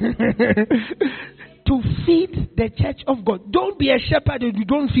to feed the church of God. Don't be a shepherd and you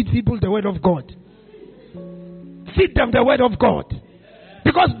don't feed people the word of God. Feed them the word of God.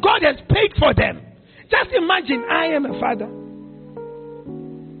 Because God has paid for them. Just imagine I am a father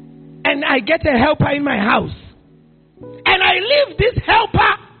and I get a helper in my house. And I leave this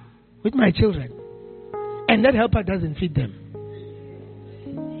helper with my children. And that helper doesn't feed them.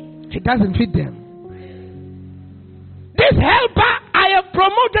 He doesn't feed them. This helper, I have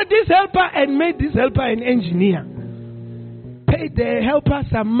promoted this helper and made this helper an engineer. Paid the helper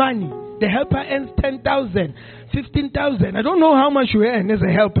some money. The helper earns 10,000, 15,000. I don't know how much you earn as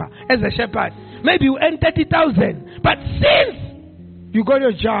a helper, as a shepherd. Maybe you earn 30,000. But since you got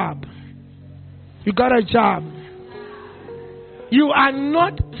a job, you are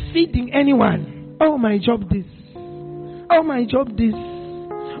not feeding anyone. Oh, my job this. Oh, my job this.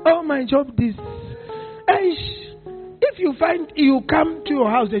 Oh, my job this. If you come to your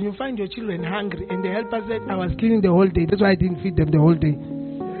house and you find your children hungry and the helper said, I was cleaning the whole day. That's why I didn't feed them the whole day.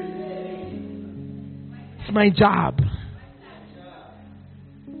 It's my job.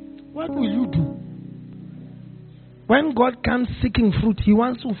 What will you do? When God comes seeking fruit, he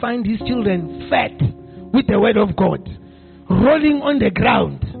wants to find his children fed with the word of God, rolling on the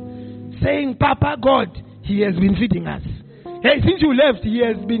ground, saying, Papa God, he has been feeding us. Hey, since you left, he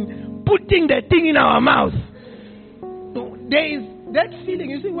has been putting the thing in our mouth. So there is that feeling.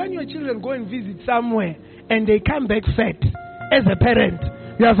 You see, when your children go and visit somewhere and they come back fed, as a parent,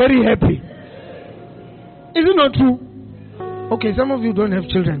 you are very happy. Is it not true? Okay, some of you don't have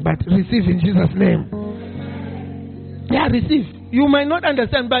children, but receive in Jesus' name. Yeah, receive. You might not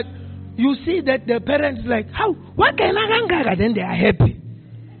understand, but you see that the parents like, how? What can I? Then they are happy.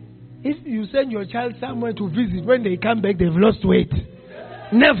 If you send your child somewhere to visit, when they come back, they've lost weight.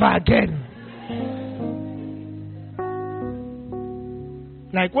 Never again.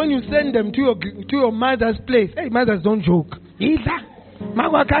 Like when you send them to your mother's place. Hey, mothers don't joke.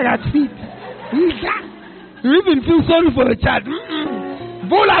 You even feel sorry for the child.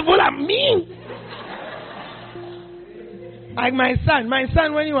 Vola, me. Like my son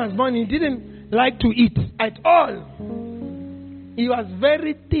when he was born, he didn't like to eat at all. He was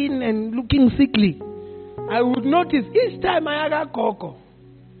very thin and looking sickly. I would notice each time I had a cocoa,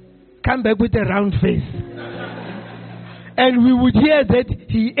 come back with a round face. And we would hear that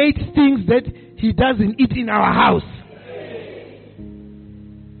he ate things that he doesn't eat in our house.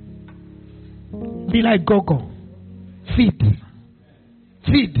 Be like Gogo. Feed.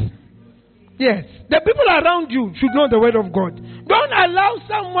 Yes. The people around you should know the word of God. Don't allow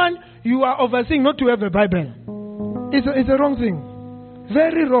someone you are overseeing not to have a Bible. It's a wrong thing.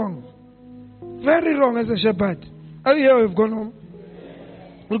 Very wrong. Very wrong as a shepherd. Are you here or you've gone home?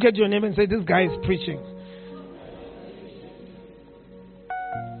 Look at your neighbor and say, this guy is preaching.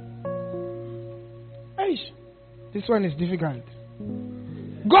 This one is difficult.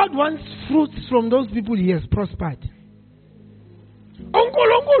 God wants fruits from those people he has prospered.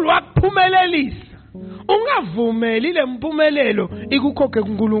 uNkulunkulu wakuphumelelisa. Ungavumeli le mpumelelo ikukhokhe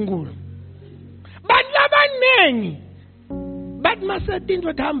kuNkulunkulu. Bantu abanengi bathi masethi into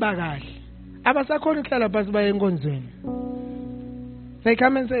ehamba kahle. Abasakhona ukuhlala phansi baye enkonzweni. They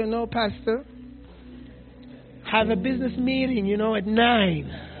come and say, "No, pastor, have a business meeting, at 9.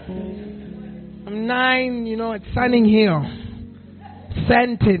 I'm 9, at Sunning Hill.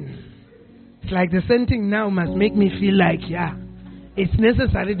 Senting. It's like the senting now must make me feel like, it's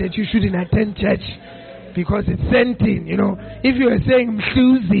necessary that you shouldn't attend church because it's senting, If you are saying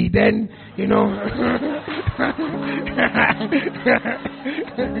Mhluzi, then, you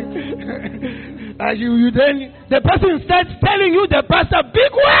then, the person starts telling you, the pastor,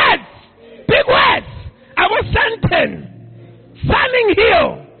 big words. I was Sunning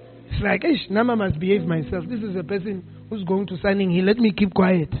Hill. It's like, Nama must behave myself. This is a person who's going to Sunning Hill. Let me keep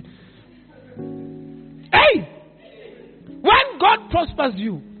quiet. Hey! When God prospers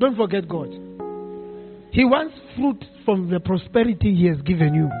you, don't forget God. He wants fruit from the prosperity he has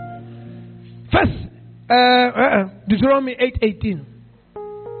given you. First, Deuteronomy 8:18.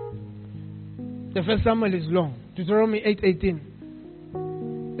 The first Samuel is long. Deuteronomy 8:18.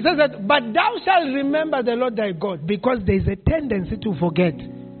 It says that, but thou shalt remember the Lord thy God, because there is a tendency to forget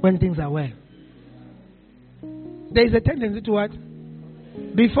when things are well. There is a tendency to what?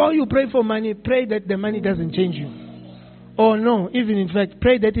 Before you pray for money, pray that the money doesn't change you. Or no, even in fact,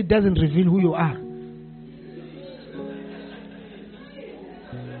 pray that it doesn't reveal who you are.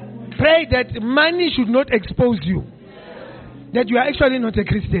 Pray that money should not expose you. That you are actually not a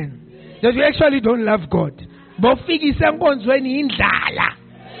Christian. That you actually don't love God.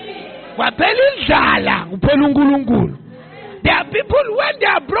 There are people when they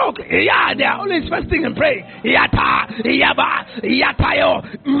are broke, they are always fasting and praying.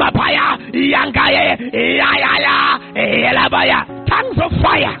 Tongues of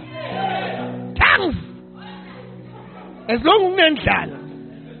fire. Tongues. As long as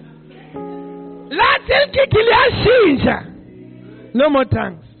no more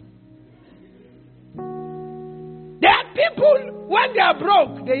tongues. There are people when they are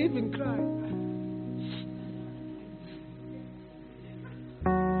broke, they even cry.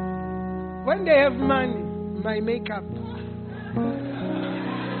 When they have money, my makeup.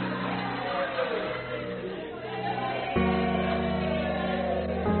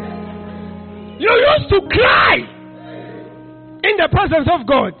 You used to cry in the presence of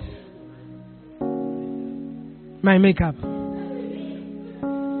God. My makeup.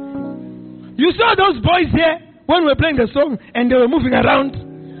 You saw those boys here when we were playing the song and they were moving around.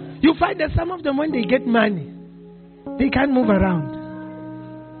 You find that some of them, when they get money, they can't move around.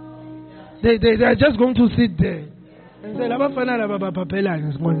 They are just going to sit there and say,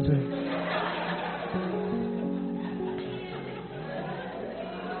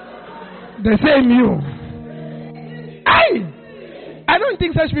 the same you. I don't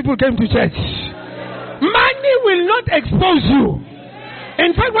think such people came to church. Money will not expose you.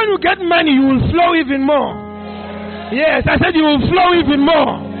 In fact, when you get money, you will flow even more. Yes, I said you will flow even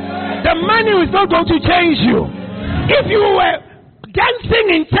more. The money is not going to change you. If you were dancing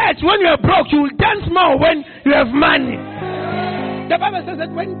in church when you are broke, you will dance more when you have money. The Bible says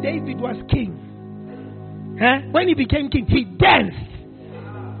that when David was king, when he became king, he danced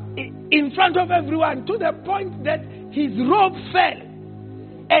in front of everyone to the point that his robe fell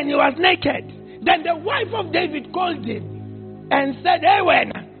and he was naked. Then the wife of David called him and said, "Hey,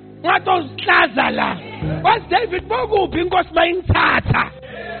 when what was Lazala? What's David? Bogu Pingos my tata.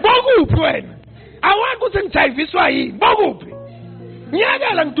 Bogu when I want to sing Chaiviswai. Bogu.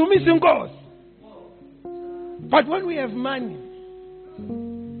 Nyagalang to missing goes." But when we have money,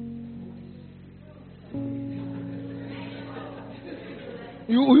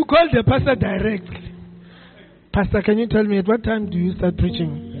 you call the pastor directly. Pastor, can you tell me at what time do you start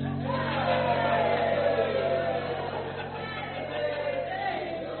preaching?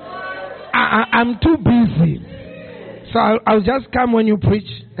 I'm too busy. So I'll just come when you preach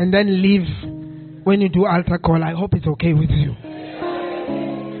and then leave when you do altar call. I hope it's okay with you.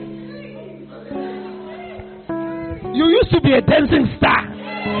 You used to be a dancing star.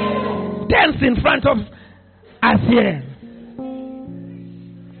 Dance in front of us here.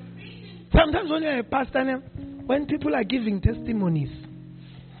 Sometimes when you're a pastor, when people are giving testimonies,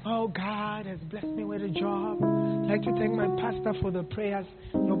 "Oh, God has blessed me with a job. I'd like to thank my pastor for the prayers."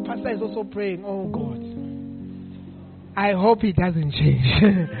 Your pastor is also praying, "Oh, God, I hope it doesn't change."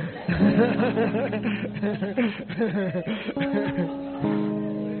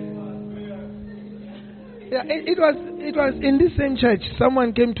 Yeah, it was in this same church.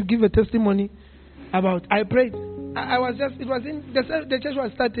 Someone came to give a testimony about. I prayed. I was just. It was in the church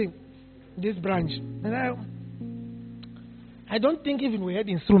was starting this branch, and I don't think even we had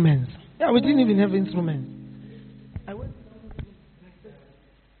instruments. Yeah, we didn't even have instruments. I went.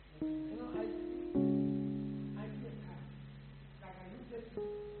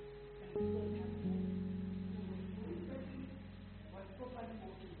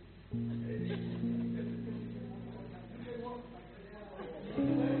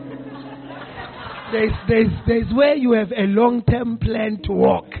 There's where you have a long-term plan to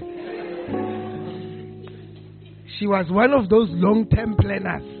walk. She was one of those long-term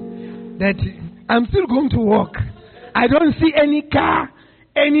planners that I'm still going to walk. I don't see any car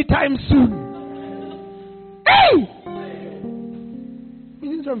anytime soon. Hey!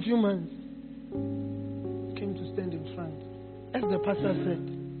 Within some few months, came to stand in front. As the pastor said,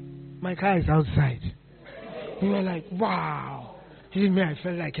 my car is outside. We were like, wow. Even me, I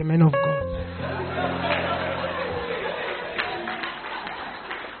felt like a man of God.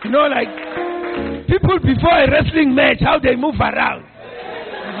 You know, like people before a wrestling match, how they move around.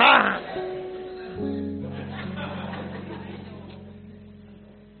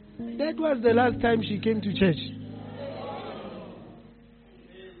 That was the last time she came to church.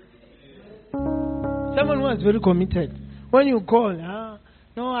 Someone who was very committed. When you call,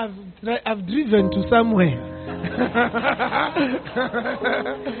 no, I've driven to somewhere.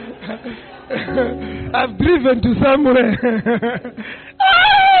 I've driven to somewhere.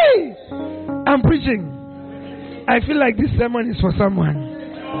 Hey! I'm preaching. I feel like this sermon is for someone.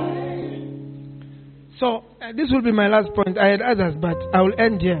 So, this will be my last point. I had others, but I will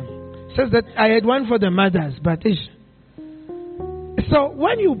end here. It says that I had one for the mothers, but so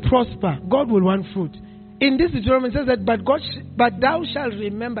when you prosper, God will want fruit. In this Deuteronomy, it says that, but thou shalt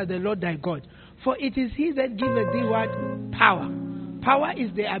remember the Lord thy God. For it is he that giveth thee what? Power. Power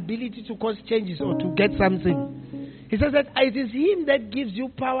is the ability to cause changes or to get something. He says that it is him that gives you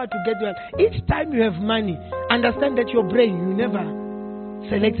power to get wealth. Each time you have money, understand that your brain, you never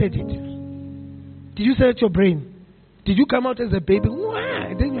selected it. Did you select your brain? Did you come out as a baby?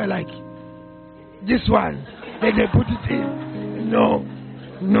 Wah! Then you're like, this one. Then they put it in. No.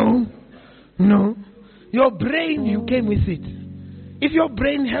 Your brain, you came with it. If your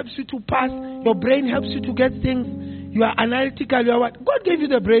brain helps you to pass, your brain helps you to get things, you are analytical, you are what? God gave you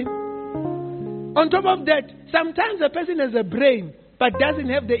the brain. On top of that, sometimes a person has a brain but doesn't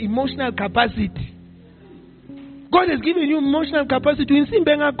have the emotional capacity. God has given you emotional capacity.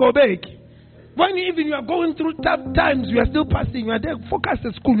 When even you are going through tough times, you are still passing. You are there focused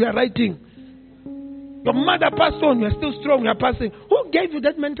at school, you are writing. Your mother passed on, you are still strong, you are passing. Who gave you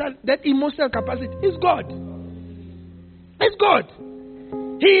that emotional capacity? It's God. It's God.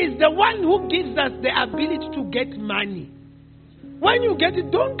 He is the one who gives us the ability to get money. When you get it,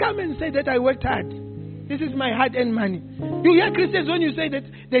 don't come and say that I worked hard. This is my hard-earned money. You hear Christians when you say that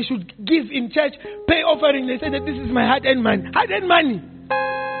they should give in church, pay offering, they say that this is my hard-earned money. Hard-earned money.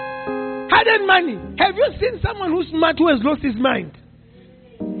 Hard-earned money. Have you seen someone who's smart who has lost his mind?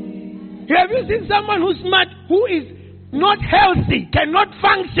 Have you seen someone who's smart who is not healthy, cannot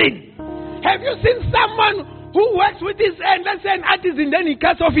function? Have you seen someone who works with his hand, let's say an artist, and then he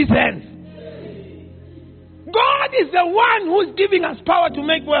cuts off his hands? God is the one who's giving us power to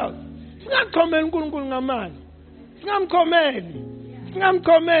make wealth.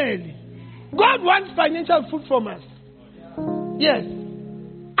 God wants financial food from us. Yes.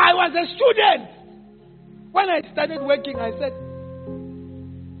 I was a student. When I started working, I said,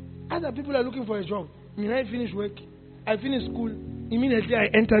 other people are looking for a job. When I finished work, I finished school, immediately I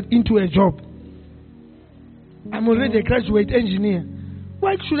entered into a job. I'm already a graduate engineer.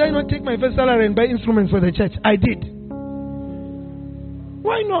 Why should I not take my first salary and buy instruments for the church? I did.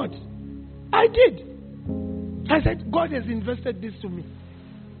 Why not? I did. I said, God has invested this to me.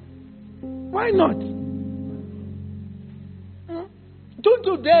 Why not? Till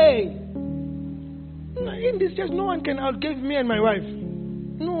today, in this church, no one can outgive me and my wife.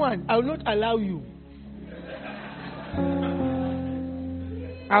 No one. I will not allow you.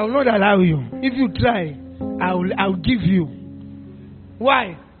 I will not allow you. If you try, I will give you.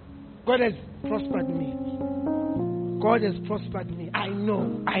 Why? God has prospered me. God has prospered me. I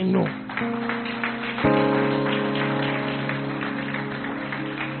know.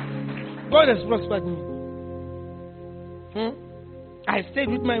 God has prospered me. I stayed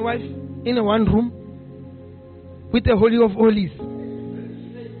with my wife in a one room with the Holy of Holies.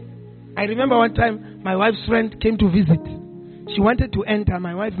 I remember one time my wife's friend came to visit. She wanted to enter.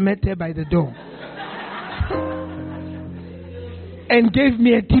 My wife met her by the door and gave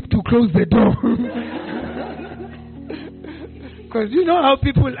me a tip to close the door. Because you know how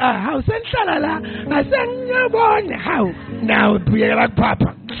people are. How sensalala. I said, how? Now, we are like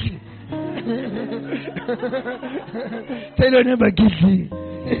Papa. Tell your neighbor, Kissy.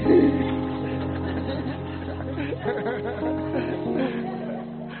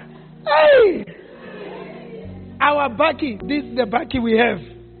 Hey! Our Baki, this is the Baki we have.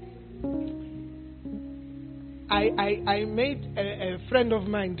 I made a friend of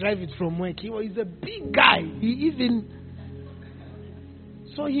mine drive it from work. He was a big guy.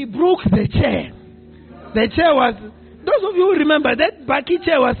 So he broke the chair. The chair was, those of you who remember, that Baki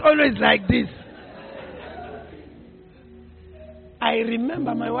chair was always like this. I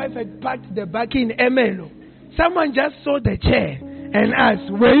remember my wife had packed the Baki in Emelo. Someone just saw the chair and asked,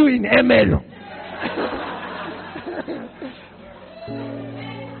 were you in Emelo?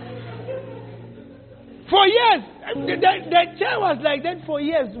 For years, the chair was like that for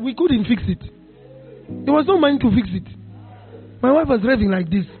years. We couldn't fix it. There was no money to fix it. My wife was driving like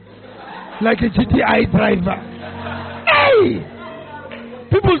this, like a GTI driver. Hey!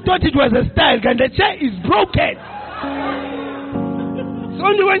 People thought it was a style, and the chair is broken. It's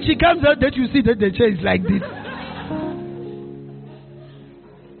only when she comes out that you see that the chair is like this.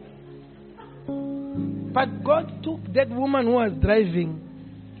 But God took that woman who was driving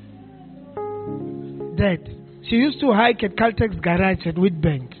that. She used to hike at Caltex garage at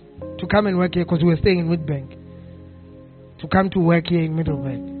Witbank to come and work here because we were staying in Witbank. To come to work here in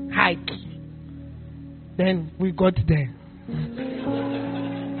Middleburg. Hike. Then we got there.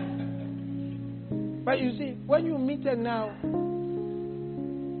 But you see, when you meet her now,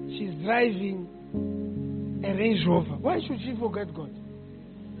 she's driving a Range Rover. Why should she forget God?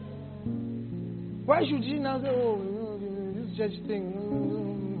 Why should she now say, oh, you know, this church thing,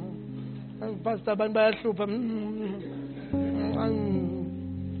 Pastor Banbaya Slopa,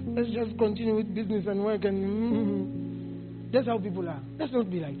 let's just continue with business and work and that's how people are. Let's not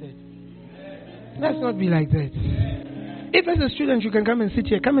be like that. Let's not be like that. If as a student you can come and sit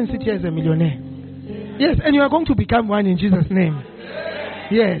here as a millionaire. Yes, and you are going to become one in Jesus' name.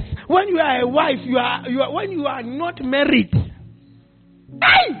 Yes. When you are a wife, you are when you are not married.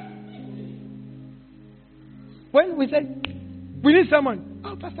 Hey! When we say we need someone,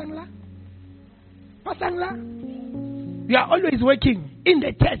 oh Pastor Ngla. You are always working in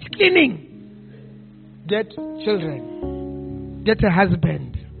the church, cleaning. Get children. Get a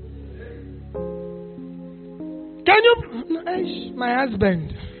husband. Can you? My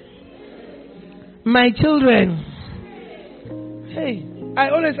husband. My children. Hey, I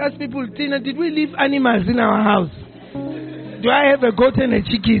always ask people, Tina, did we leave animals in our house? Do I have a goat and a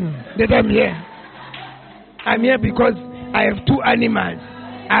chicken that I'm here? I'm here because I have 2 animals.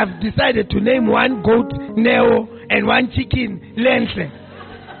 I've decided to name one goat Neo and one chicken Lense.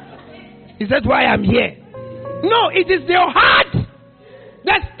 Is that why I'm here? No, it is your heart.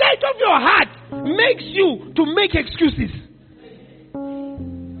 The state of your heart makes you to make excuses.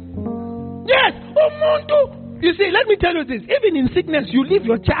 Yes, Umuntu. You see, let me tell you this. Even in sickness, you leave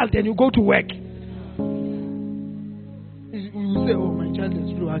your child and you go to work. You say, oh, my child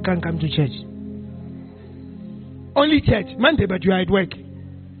is flu. I can't come to church. Only church. Monday, but you are at work.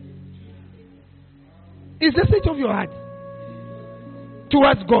 It's the state of your heart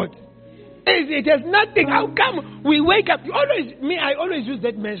towards God. It has nothing. How come we wake up? I always use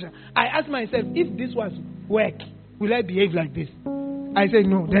that measure. I ask myself, if this was work, will I behave like this? I say,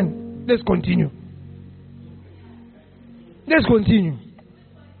 no, then let's continue. Let's continue.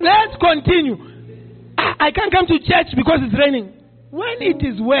 Let's continue. I can't come to church because it's raining. When it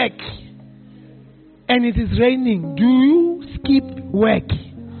is work and it is raining, do you skip work?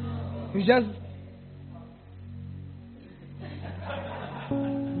 You just...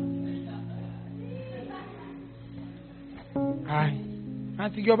 I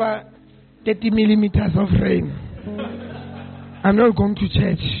think about 30 millimeters of rain. I'm not going to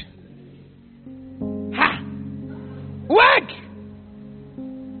church. Ha! Work!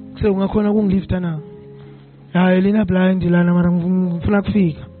 So ungakona kungilifta na. Hayi lina blind lana mara ngifuna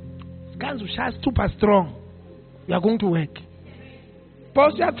kufika. Ganzu shas super strong. You are going to work.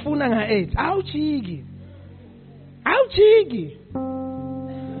 Post yakufuna nga8. Awuchiki.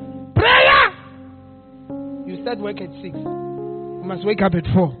 Prayer! You start work at 6. You must wake up at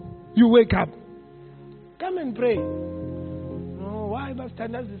 4. You wake up. Come and pray. No, why must I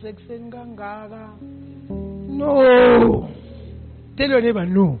not sex in Gangaga? No. Tell your neighbor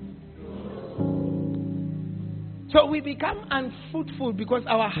no. So we become unfruitful because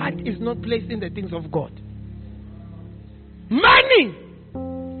our heart is not placed in the things of God. Money.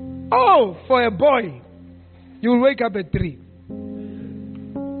 Oh, for a boy, you will wake up at 3.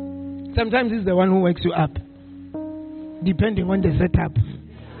 Sometimes it's the one who wakes you up. depending on the setup.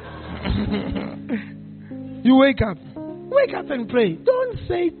 You wake up and pray. Don't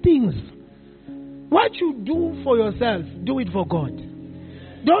say things. What you do for yourself, do it for God.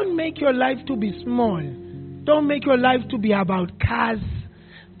 Don't make your life to be small. Don't make your life to be about cars,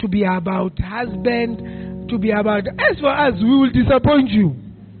 to be about husband, to be about... As for us, we will disappoint you.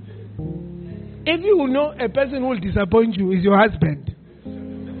 If you know a person who will disappoint you is your husband.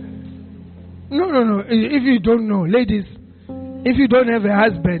 No. If you don't know, ladies, if you don't have a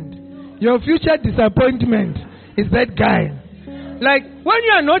husband, your future disappointment is that guy. Like, when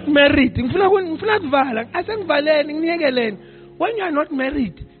you are not married, when you are not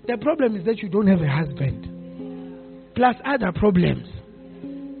married, the problem is that you don't have a husband. Plus other problems.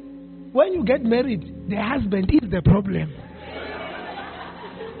 When you get married, the husband is the problem.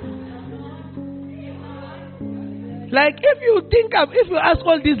 Like, if you ask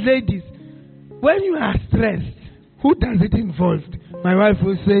all these ladies, when you are stressed, who does it involve? My wife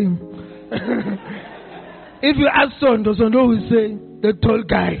was saying. If you ask Sondo will say, the tall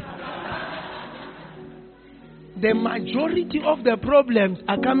guy. The majority of the problems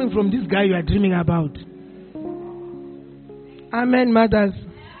are coming from this guy you are dreaming about. Amen, mothers.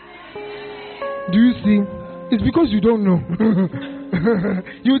 Do you see? It's because you don't know.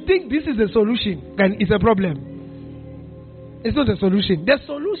 You think this is the solution, and it's a problem. It's not a solution. The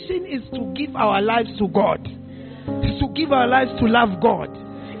solution is to give our lives to God. It's to give our lives to love God.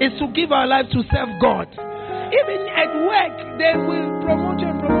 It's to give our lives to serve God. Even at work, they will promote you,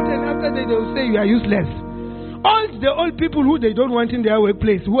 and after that they will say you are useless. All the old people who they don't want in their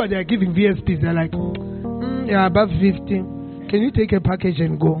workplace, who are they giving VSPs, they're like, you're above 50. Can you take a package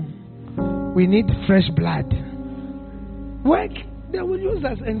and go? We need fresh blood. Work, they will use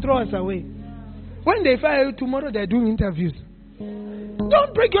us and throw us away. When they fire you tomorrow, they're doing interviews.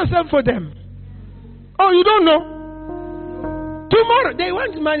 Don't break yourself for them. Oh, you don't know? Tomorrow, they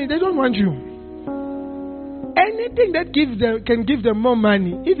want money, they don't want you. Anything that can give them more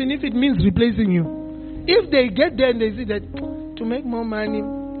money, even if it means replacing you. If they get there and they see that to make more money,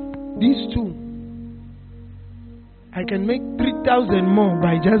 these two, I can make 3,000 more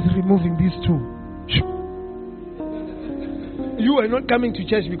by just removing these two. You are not coming to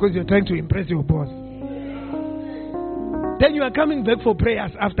church because you're trying to impress your boss. Then you are coming back for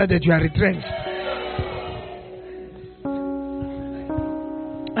prayers after that you are retrenched.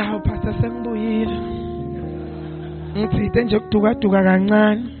 Oh, Pastor Semboyil. Ngitsite nje kutuka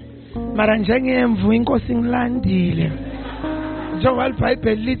kancane. Mara njengemvu inkosi ngilandile. Njengoba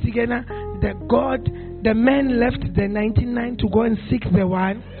iBhayibheli lithi kena the man left the 99 to go and seek the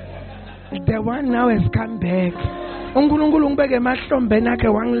one. The one now has come back. uNkulunkulu ngibeke emahlombeni akhe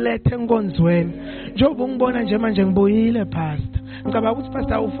wangiletha enkonzweni. Njengoba ungibona nje manje ngiboyile pastor. Ngicabanga ukuthi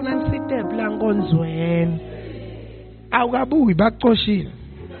pastor ufuna nisitep la enkonzweni. Awukabuyi bakuxoshile.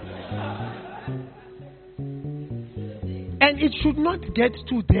 And it should not get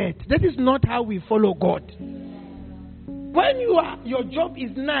to that. That is not how we follow God. When your job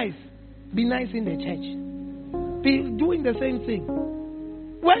is nice, be nice in the church. Be doing the same thing.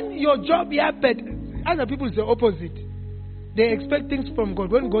 When your job is bad, other people say opposite. They expect things from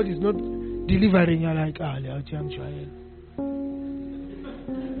God. When God is not delivering, you're like, I'm trying.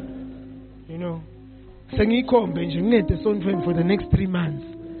 You know, saying for the next 3 months.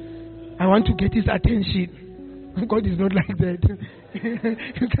 I want to get his attention. God is not like that.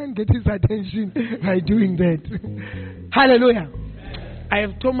 You can't get his attention by doing that. Hallelujah. I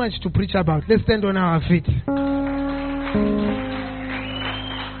have so much to preach about. Let's stand on our feet.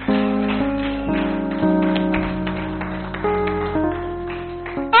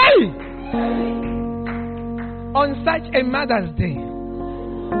 Hey! On such a Mother's Day,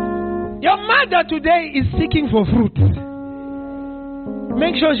 your mother today is seeking for fruit.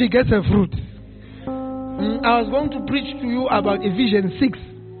 Make sure she gets her fruit. I was going to preach to you about Ephesians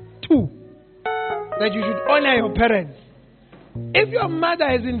 6:2, that you should honor your parents. If your mother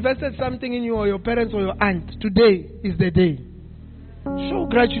has invested something in you, or your parents, or your aunt, today is the day. Show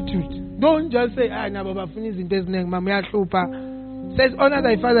gratitude. Don't just say, says honor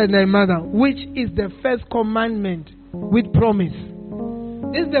thy father and thy mother, which is the first commandment with promise.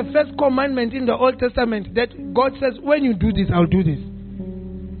 This is the first commandment in the Old Testament that God says, when you do this, I'll do this.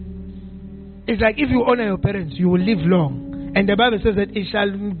 It's like if you honor your parents, you will live long. And the Bible says that it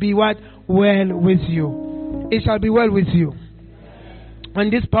shall be what? Well with you. It shall be well with you. On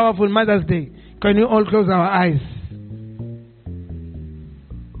this powerful Mother's Day, can you all close our eyes?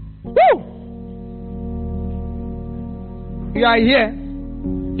 Woo! You are here.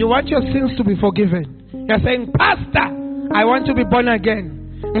 You want your sins to be forgiven. You are saying, Pastor, I want to be born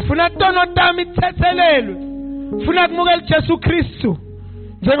again. Funa kumukela Jesu Kristu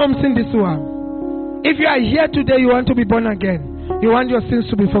njengomsindisi wami. If you are here today, you want to be born again. You want your sins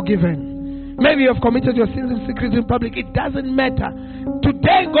to be forgiven. Maybe you have committed your sins in secret, in public. It doesn't matter.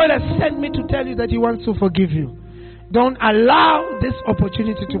 Today, God has sent me to tell you that He wants to forgive you. Don't allow this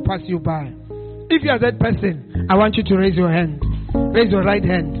opportunity to pass you by. If you are that person, I want you to raise your hand. Raise your right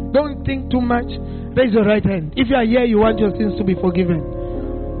hand. Don't think too much. Raise your right hand. If you are here, you want your sins to be forgiven.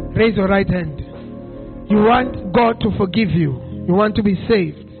 Raise your right hand. You want God to forgive you. You want to be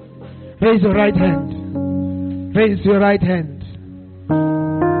saved. Raise your right hand. Raise your right hand.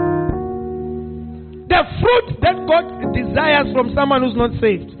 The fruit that God desires from someone who's not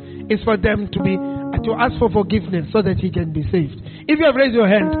saved is for them to ask for forgiveness so that he can be saved. If you have raised your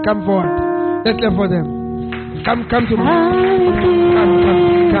hand, come forward. Let's clap for them. Come to me.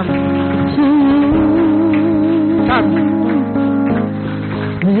 Come.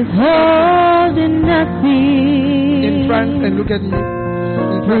 Withholding nothing. In front and look at me.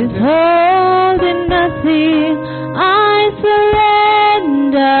 Withholding nothing. I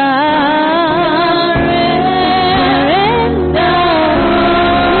surrender.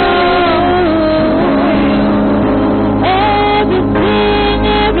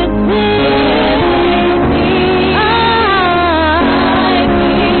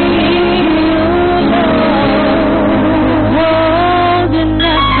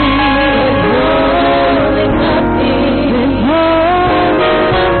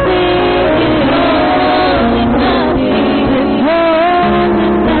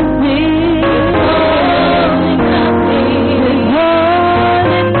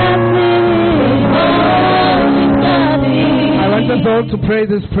 To pray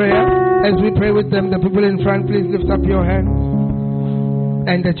this prayer, as we pray with them, the people in front, please lift up your hands,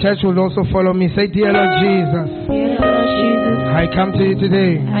 and the church will also follow me. Say, dear Lord Jesus, Dear Lord Jesus, I come to you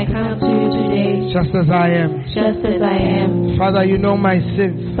today, I come to you today, just as I am. just as I am. Father, you know my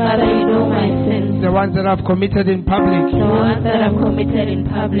sins, Father, you know my sins, the ones that I've committed in public, the ones that I've committed in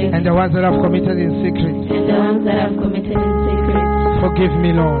public, and the ones that I've committed in secret. and the ones that I've committed in secret. Forgive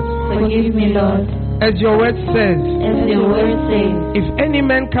me, Lord. Forgive me, Lord. As your word says, As your word says, if any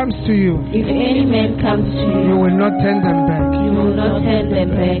man comes to you, if any man comes to you you, will not turn them back. you will not turn them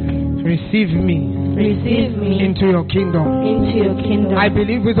back. Receive me Receive me into your kingdom. into your kingdom. I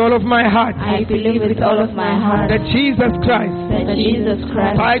believe with all of my heart I believe with all of my heart that Jesus Christ that Jesus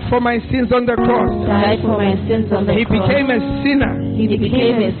Christ died for my sins on the cross. died for my sins on the He cross. became a sinner He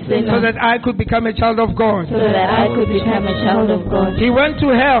became a sinner so that I could become a child of God. so that I could become a child of God. He went to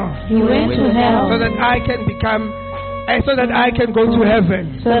hell He went to hell so that I can go to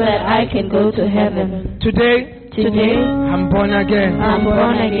heaven. so that I can go to heaven. Today, Today, I'm born again. I'm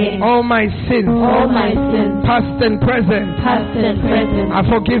born again. All my sins, All my sins, past and present, past and present, are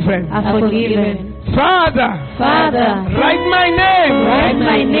forgiven. are forgiven. Father, Father, write my name write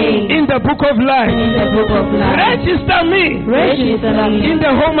my name in the book of life. in the book of life. Register me Register me in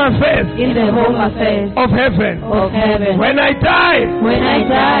the home affairs in the home affairs of heaven. of heaven. When I die, When I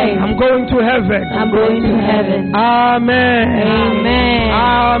die, I'm going to heaven. I'm going to heaven. Amen. Amen.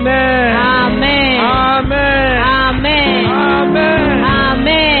 Amen. Amen. Amen. Amen. Amen.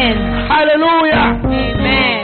 Amen.